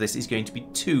rest of this is going to be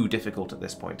too difficult at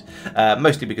this point.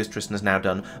 Mostly because Tristan has now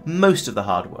done most of the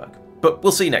hard work. But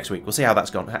we'll see next week. We'll see how that's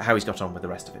gone, how he's got on with the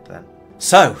rest of it then.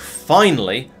 So,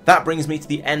 finally, that brings me to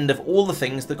the end of all the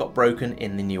things that got broken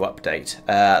in the new update.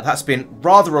 That's been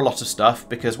rather a lot of stuff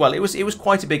because, well, it was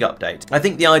quite a big update. I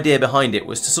think the idea behind it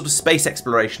was to sort of space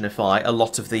explorationify a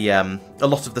lot of the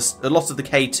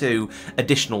K2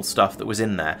 additional stuff that was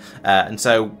in there, and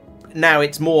so now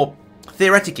it's more.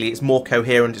 Theoretically, it's more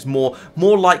coherent, it's more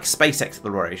like space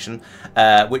exploration,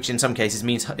 which in some cases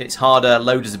means it's harder,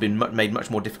 loaders have been made much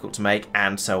more difficult to make,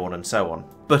 and so on and so on.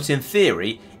 But in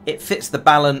theory, it fits the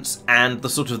balance and the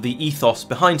sort of the ethos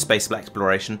behind space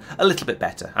exploration a little bit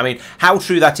better. I mean, how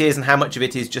true that is and how much of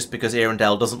it is just because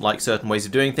Arendelle doesn't like certain ways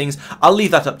of doing things, I'll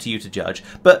leave that up to you to judge.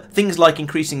 But things like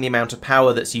increasing the amount of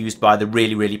power that's used by the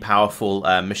really, really powerful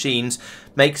machines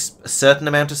makes a certain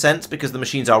amount of sense because the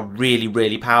machines are really,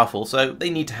 really powerful, so they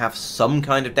need to have some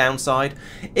kind of downside.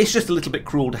 It's just a little bit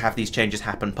cruel to have these changes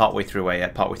happen partway through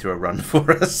a run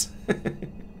for us.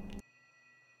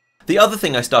 The other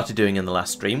thing I started doing in the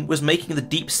last stream was making the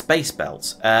deep space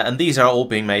belts, and these are all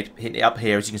being made up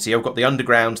here. As you can see, I've got the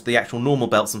underground, the actual normal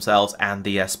belts themselves, and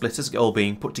the splitters all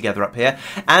being put together up here.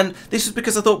 And this is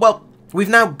because I thought, well, we've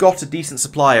now got a decent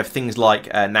supply of things like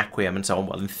Naquium and so on.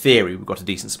 Well, in theory, we've got a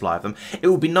decent supply of them. It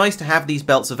would be nice to have these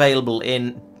belts available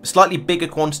in slightly bigger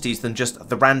quantities than just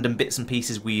the random bits and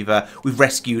pieces we've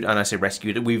rescued, and I say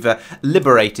rescued, we've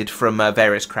liberated from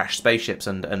various crashed spaceships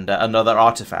and other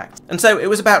artifacts. And so it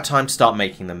was about time to start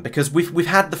making them, because we've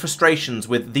had the frustrations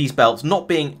with these belts not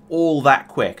being all that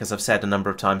quick, as I've said a number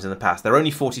of times in the past. They're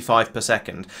only 45 per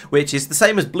second, which is the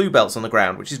same as blue belts on the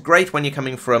ground, which is great when you're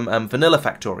coming from vanilla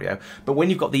Factorio, but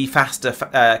when you've got the faster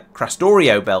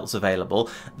Krastorio belts available,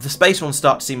 the space ones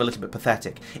start to seem a little bit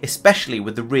pathetic, especially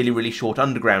with the really, really short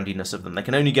undergroundiness of them. They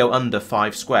can only go under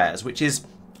 5 squares, which is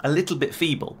a little bit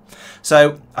feeble.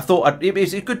 So I thought it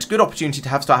was a good opportunity to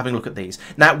start having a look at these.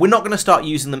 Now, we're not going to start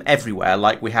using them everywhere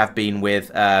like we have been with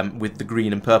the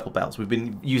green and purple belts. We've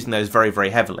been using those very, very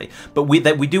heavily, but we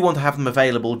do want to have them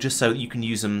available just so that you can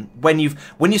use them when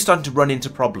you're starting to run into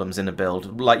problems in a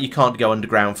build, like you can't go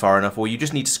underground far enough, or you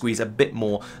just need to squeeze a bit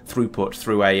more throughput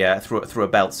through a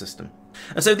belt system.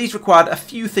 And so these required a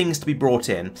few things to be brought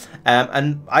in,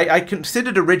 and I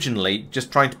considered originally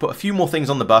just trying to put a few more things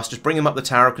on the bus, just bring them up the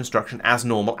tower of construction as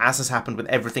normal, as has happened with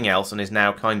everything else and is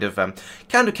now kind of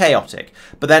chaotic.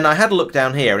 But then I had a look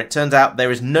down here, and it turns out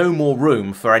there is no more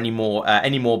room for any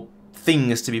more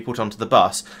things to be put onto the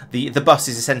bus. The bus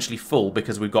is essentially full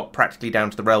because we've got practically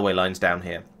down to the railway lines down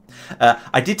here.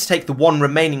 I did take the one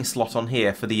remaining slot on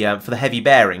here for the heavy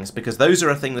bearings, because those are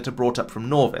a thing that are brought up from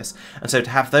Norvis, and so to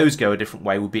have those go a different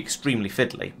way would be extremely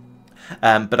fiddly.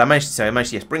 But I managed to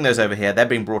yes, bring those over here. They're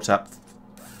being brought up,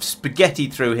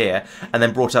 spaghettied through here, and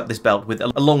then brought up this belt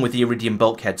along with the iridium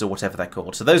bulkheads or whatever they're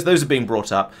called. So those are being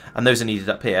brought up, and those are needed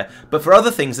up here. But for other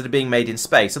things that are being made in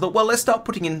space, I thought, well, let's start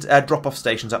putting in drop-off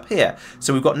stations up here.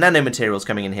 So we've got nanomaterials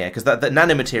coming in here, because the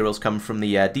nanomaterials come from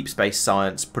the deep space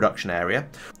science production area.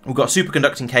 We've got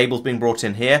superconducting cables being brought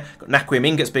in here, got Naquium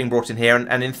ingots being brought in here,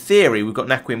 and in theory we've got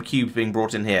Naquium cubes being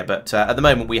brought in here, but at the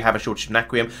moment we have a shortage of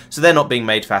Naquium, so they're not being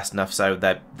made fast enough, so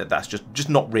that's just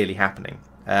not really happening.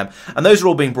 And those are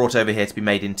all being brought over here to be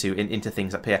made into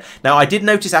things up here. Now, I did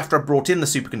notice after I brought in the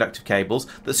superconductive cables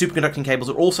that superconducting cables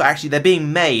are also they're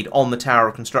being made on the tower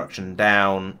of construction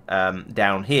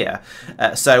down here.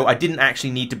 So I didn't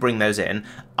actually need to bring those in.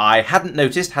 I hadn't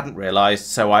noticed, hadn't realised,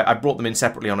 so I brought them in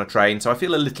separately on a train, so I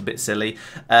feel a little bit silly.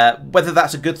 Whether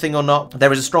that's a good thing or not,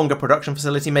 there is a stronger production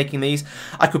facility making these.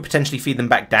 I could potentially feed them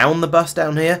back down the bus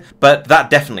down here, but that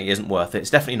definitely isn't worth it. It's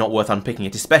definitely not worth unpicking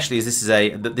it, especially as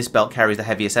this belt carries the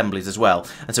heavy heavy assemblies as well,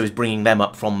 and so is bringing them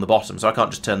up from the bottom, so I can't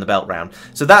just turn the belt round.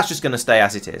 So that's just going to stay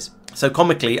as it is. So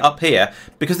comically, up here,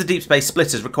 because the deep space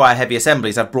splitters require heavy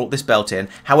assemblies, I've brought this belt in.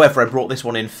 However, I brought this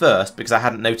one in first because I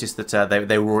hadn't noticed that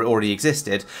they already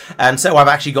existed, and so I've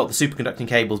actually got the superconducting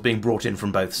cables being brought in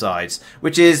from both sides,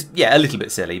 which is, yeah, a little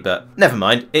bit silly, but never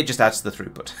mind, it just adds to the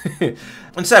throughput.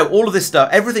 And so all of this stuff,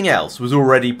 everything else was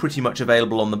already pretty much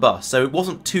available on the bus, so it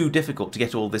wasn't too difficult to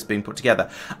get all this being put together.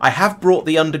 I have brought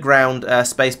the underground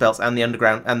space belts and the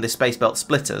underground and the space belt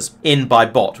splitters in by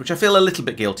bot, which I feel a little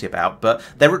bit guilty about, but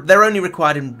they're only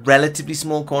required in relatively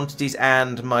small quantities,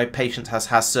 and my patience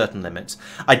has certain limits.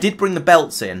 I did bring the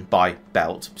belts in by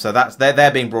belt, so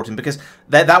they're being brought in because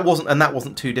that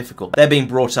wasn't too difficult. They're being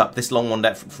brought up this long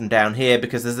one from down here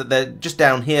because they're just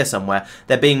down here somewhere.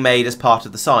 They're being made as part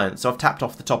of the science, so I've tapped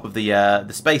off the top of the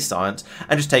space science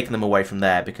and just taken them away from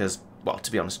there because, well,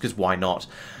 to be honest, because why not?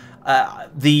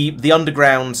 The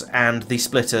undergrounds and the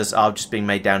splitters are just being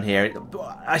made down here.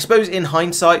 I suppose in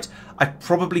hindsight, I've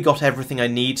probably got everything I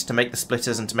need to make the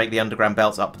splitters and to make the underground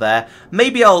belts up there.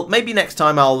 Maybe next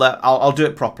time I'll do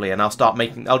it properly and I'll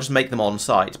just make them on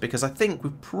site, because I think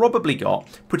we've probably got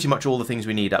pretty much all the things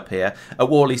we need up here,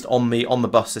 or at least on the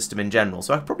bus system in general.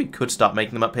 So I probably could start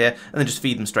making them up here and then just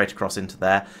feed them straight across into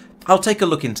there. I'll take a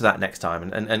look into that next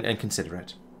time and consider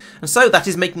it. And so that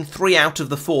is making 3 out of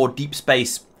the 4 deep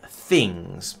space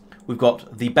things. We've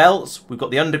got the belts, we've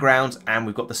got the undergrounds, and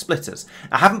we've got the splitters.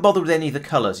 I haven't bothered with any of the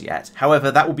colours yet.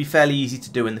 However, that will be fairly easy to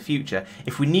do in the future.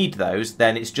 If we need those,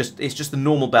 then it's just the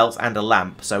normal belts and a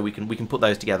lamp, so we can put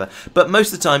those together. But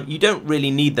most of the time, you don't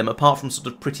really need them apart from sort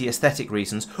of pretty aesthetic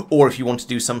reasons, or if you want to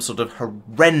do some sort of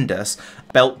horrendous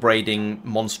belt braiding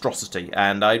monstrosity.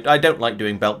 And I don't like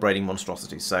doing belt braiding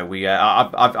monstrosities, so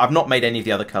I've not made any of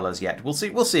the other colours yet. We'll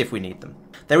see if we need them.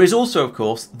 There is also, of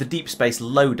course, the deep space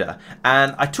loader,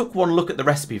 and I took one look at the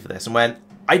recipe for this and went,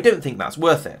 I don't think that's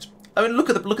worth it. I mean, look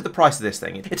at the price of this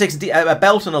thing. It takes a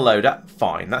belt and a loader,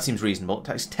 fine, that seems reasonable. It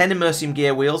takes 10 immersium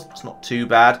gear wheels, it's not too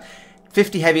bad.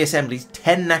 50 heavy assemblies,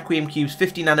 10 naquium cubes,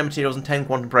 50 nanomaterials, and 10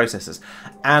 quantum processors,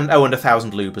 and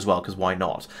 1,000 lube as well, because why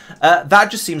not?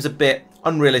 That just seems a bit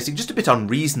unrealistic, just a bit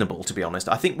unreasonable, to be honest.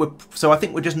 I think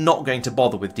we're just not going to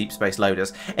bother with deep space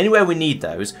loaders. Anywhere we need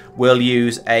those, we'll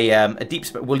use a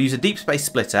deep space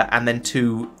splitter and then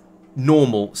 2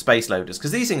 normal space loaders,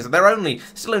 because these things, they're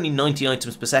still only 90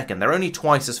 items per second. They're only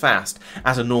twice as fast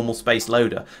as a normal space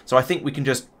loader. So I think we can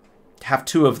just have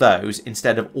 2 of those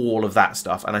instead of all of that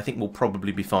stuff, and I think we'll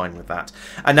probably be fine with that.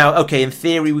 And now, okay, in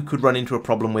theory, we could run into a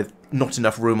problem with not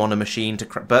enough room on a machine to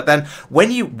but then when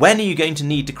are you going to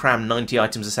need to cram 90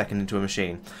 items a second into a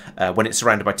machine when it's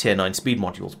surrounded by tier 9 speed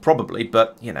modules? Probably,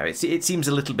 but you know, it seems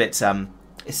a little bit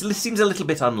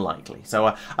unlikely.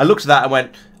 So I looked at that and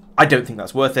went, I don't think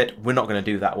that's worth it. We're not going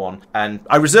to do that one, and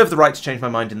I reserve the right to change my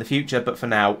mind in the future, but for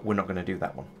now we're not going to do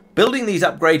that one. Building these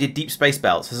upgraded deep space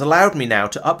belts has allowed me now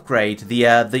to upgrade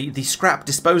the scrap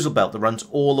disposal belt that runs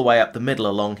all the way up the middle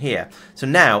along here. So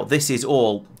now this is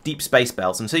all deep space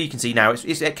belts, and so you can see now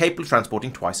it's capable of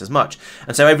transporting twice as much.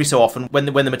 And so every so often, when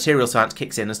the material science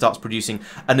kicks in and starts producing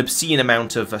an obscene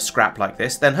amount of scrap like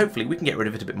this, then hopefully we can get rid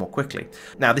of it a bit more quickly.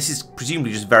 Now this is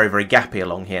presumably just very, very gappy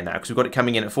along here now, because we've got it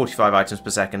coming in at 45 items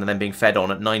per second and then being fed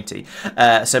on at 90.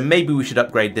 So maybe we should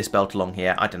upgrade this belt along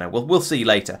here. I don't know. We'll see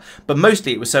later. But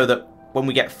mostly it was so that when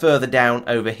we get further down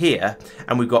over here,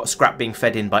 and we've got scrap being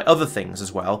fed in by other things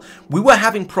as well, we were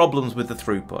having problems with the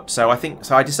throughput. So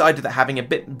I decided that having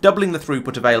doubling the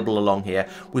throughput available along here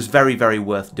was very, very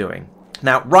worth doing.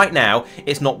 Now, right now,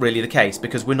 it's not really the case,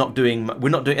 because we're not doing,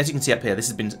 as you can see up here, this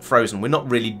has been frozen. We're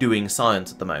not really doing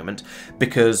science at the moment,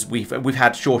 because we've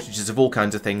had shortages of all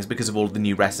kinds of things because of all of the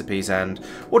new recipes. And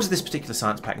what does this particular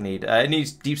science pack need? It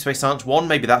needs Deep Space Science 1,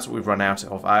 maybe that's what we've run out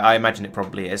of. I imagine it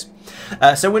probably is.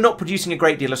 So we're not producing a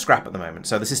great deal of scrap at the moment,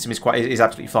 so the system is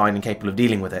absolutely fine and capable of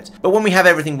dealing with it. But when we have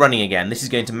everything running again, this is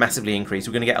going to massively increase.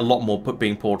 We're going to get a lot more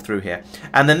being poured through here.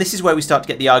 And then this is where we start to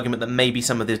get the argument that maybe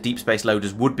some of the deep space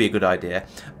loaders would be a good idea.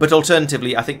 But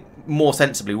alternatively, I think more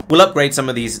sensibly, we'll upgrade some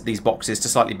of these boxes to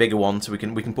slightly bigger ones, so we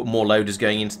can put more loaders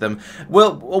going into them.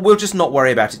 We'll just not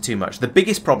worry about it too much. The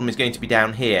biggest problem is going to be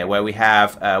down here, where we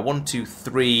have 1, 2,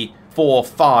 3, 4,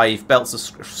 5 belts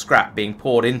of scrap being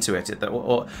poured into it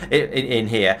in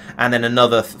here, and then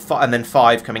and then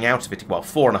 5 coming out of it. Well,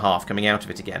 4.5 coming out of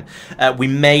it again. We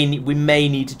may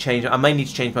need to change. I may need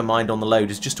to change my mind on the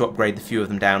loaders just to upgrade the few of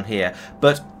them down here,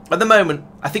 but at the moment,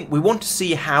 I think we want to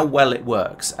see how well it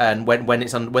works, and when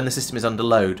the system is under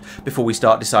load, before we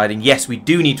start deciding, yes, we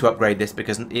do need to upgrade this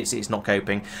because it's not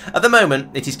coping. At the moment,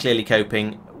 it is clearly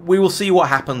coping. We will see what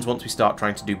happens once we start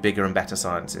trying to do bigger and better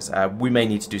sciences. We may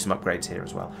need to do some upgrades here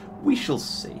as well. We shall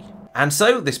see. And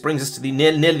so this brings us to the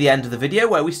nearly the end of the video,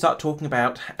 where we start talking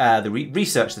about the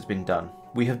research that's been done.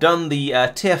 We have done the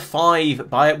tier 5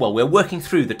 bio, well, we're working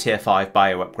through the tier 5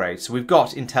 bio upgrades. So we've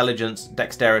got intelligence,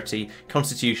 dexterity,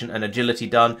 constitution and agility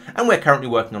done, and we're currently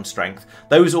working on strength.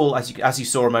 Those all, as you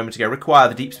saw a moment ago, require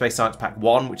the Deep Space Science Pack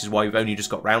 1, which is why we've only just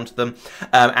got round to them,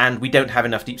 and we don't have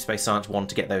enough Deep Space Science 1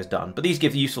 to get those done. But these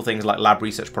give useful things like lab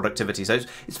research productivity, so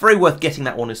it's very worth getting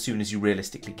that one as soon as you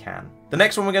realistically can. The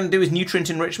next one we're going to do is nutrient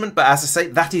enrichment, but as I say,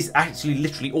 that is actually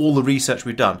literally all the research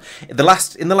we've done. In the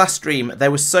last stream, there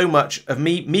was so much of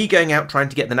me going out trying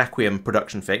to get the Naquium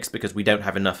production fixed because we don't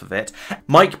have enough of it,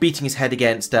 Mike beating his head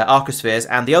against Arcospheres,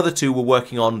 and the other two were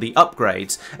working on the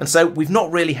upgrades, and so we've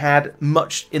not really had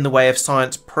much in the way of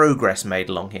science progress made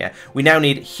along here. We now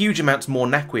need huge amounts more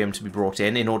Naquium to be brought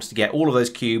in order to get all of those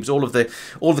cubes, all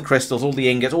the crystals, all the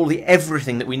ingots,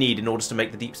 everything that we need in order to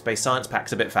make the Deep Space Science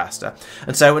packs a bit faster.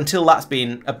 And so until that's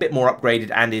been a bit more upgraded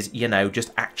and is, you know,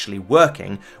 just actually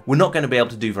working, we're not going to be able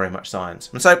to do very much science.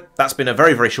 And so that's been a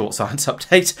very, very short science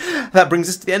update. That brings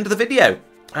us to the end of the video.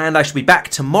 And I shall be back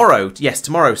tomorrow, yes,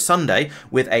 tomorrow, Sunday,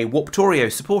 with a Factorio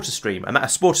supporter stream. And that a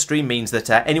supporter stream means that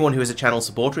anyone who is a channel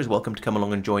supporter is welcome to come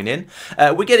along and join in.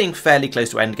 We're getting fairly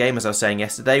close to endgame, as I was saying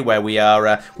yesterday, where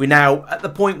we're now at the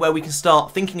point where we can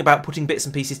start thinking about putting bits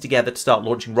and pieces together to start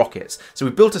launching rockets. So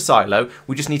we've built a silo,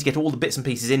 we just need to get all the bits and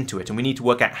pieces into it, and we need to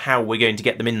work out how we're going to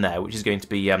get them in there, which is going to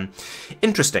be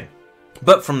interesting.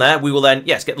 But from there, we will then,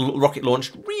 yes, get the rocket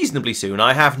launched reasonably soon.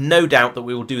 I have no doubt that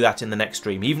we will do that in the next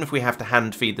stream. Even if we have to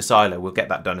hand feed the silo, we'll get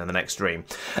that done in the next stream.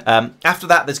 After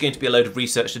that, there's going to be a load of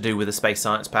research to do with the space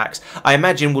science packs. I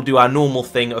imagine we'll do our normal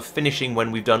thing of finishing when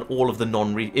we've done all of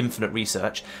the infinite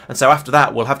research. And so after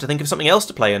that, we'll have to think of something else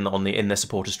to play in the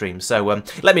supporter streams. So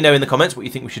let me know in the comments what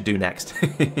you think we should do next.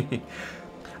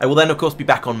 I will then, of course, be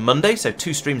back on Monday, so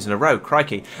 2 streams in a row,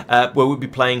 crikey, where we'll be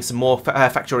playing some more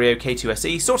Factorio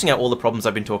K2SE, sorting out all the problems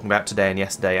I've been talking about today and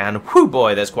yesterday, and whoo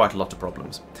boy, there's quite a lot of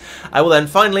problems. I will then,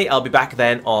 finally, I'll be back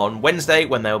then on Wednesday,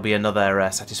 when there will be another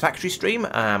Satisfactory stream.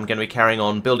 I'm going to be carrying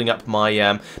on building up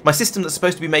my my system that's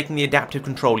supposed to be making the adaptive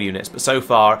control units, but so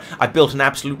far, I've built an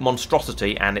absolute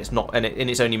monstrosity, and it's not, and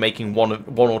it's only making one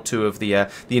or two of the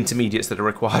intermediates that are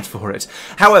required for it.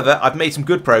 However, I've made some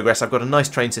good progress. I've got a nice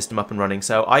train system up and running,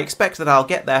 so I expect that I'll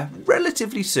get there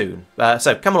relatively soon.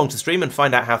 So come along to the stream and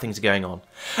find out how things are going on.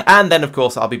 And then, of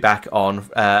course, I'll be back on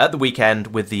at the weekend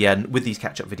with these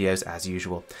catch-up videos as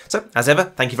usual. So, as ever,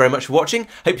 thank you very much for watching.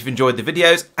 Hope you've enjoyed the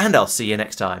videos, and I'll see you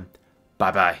next time.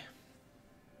 Bye-bye.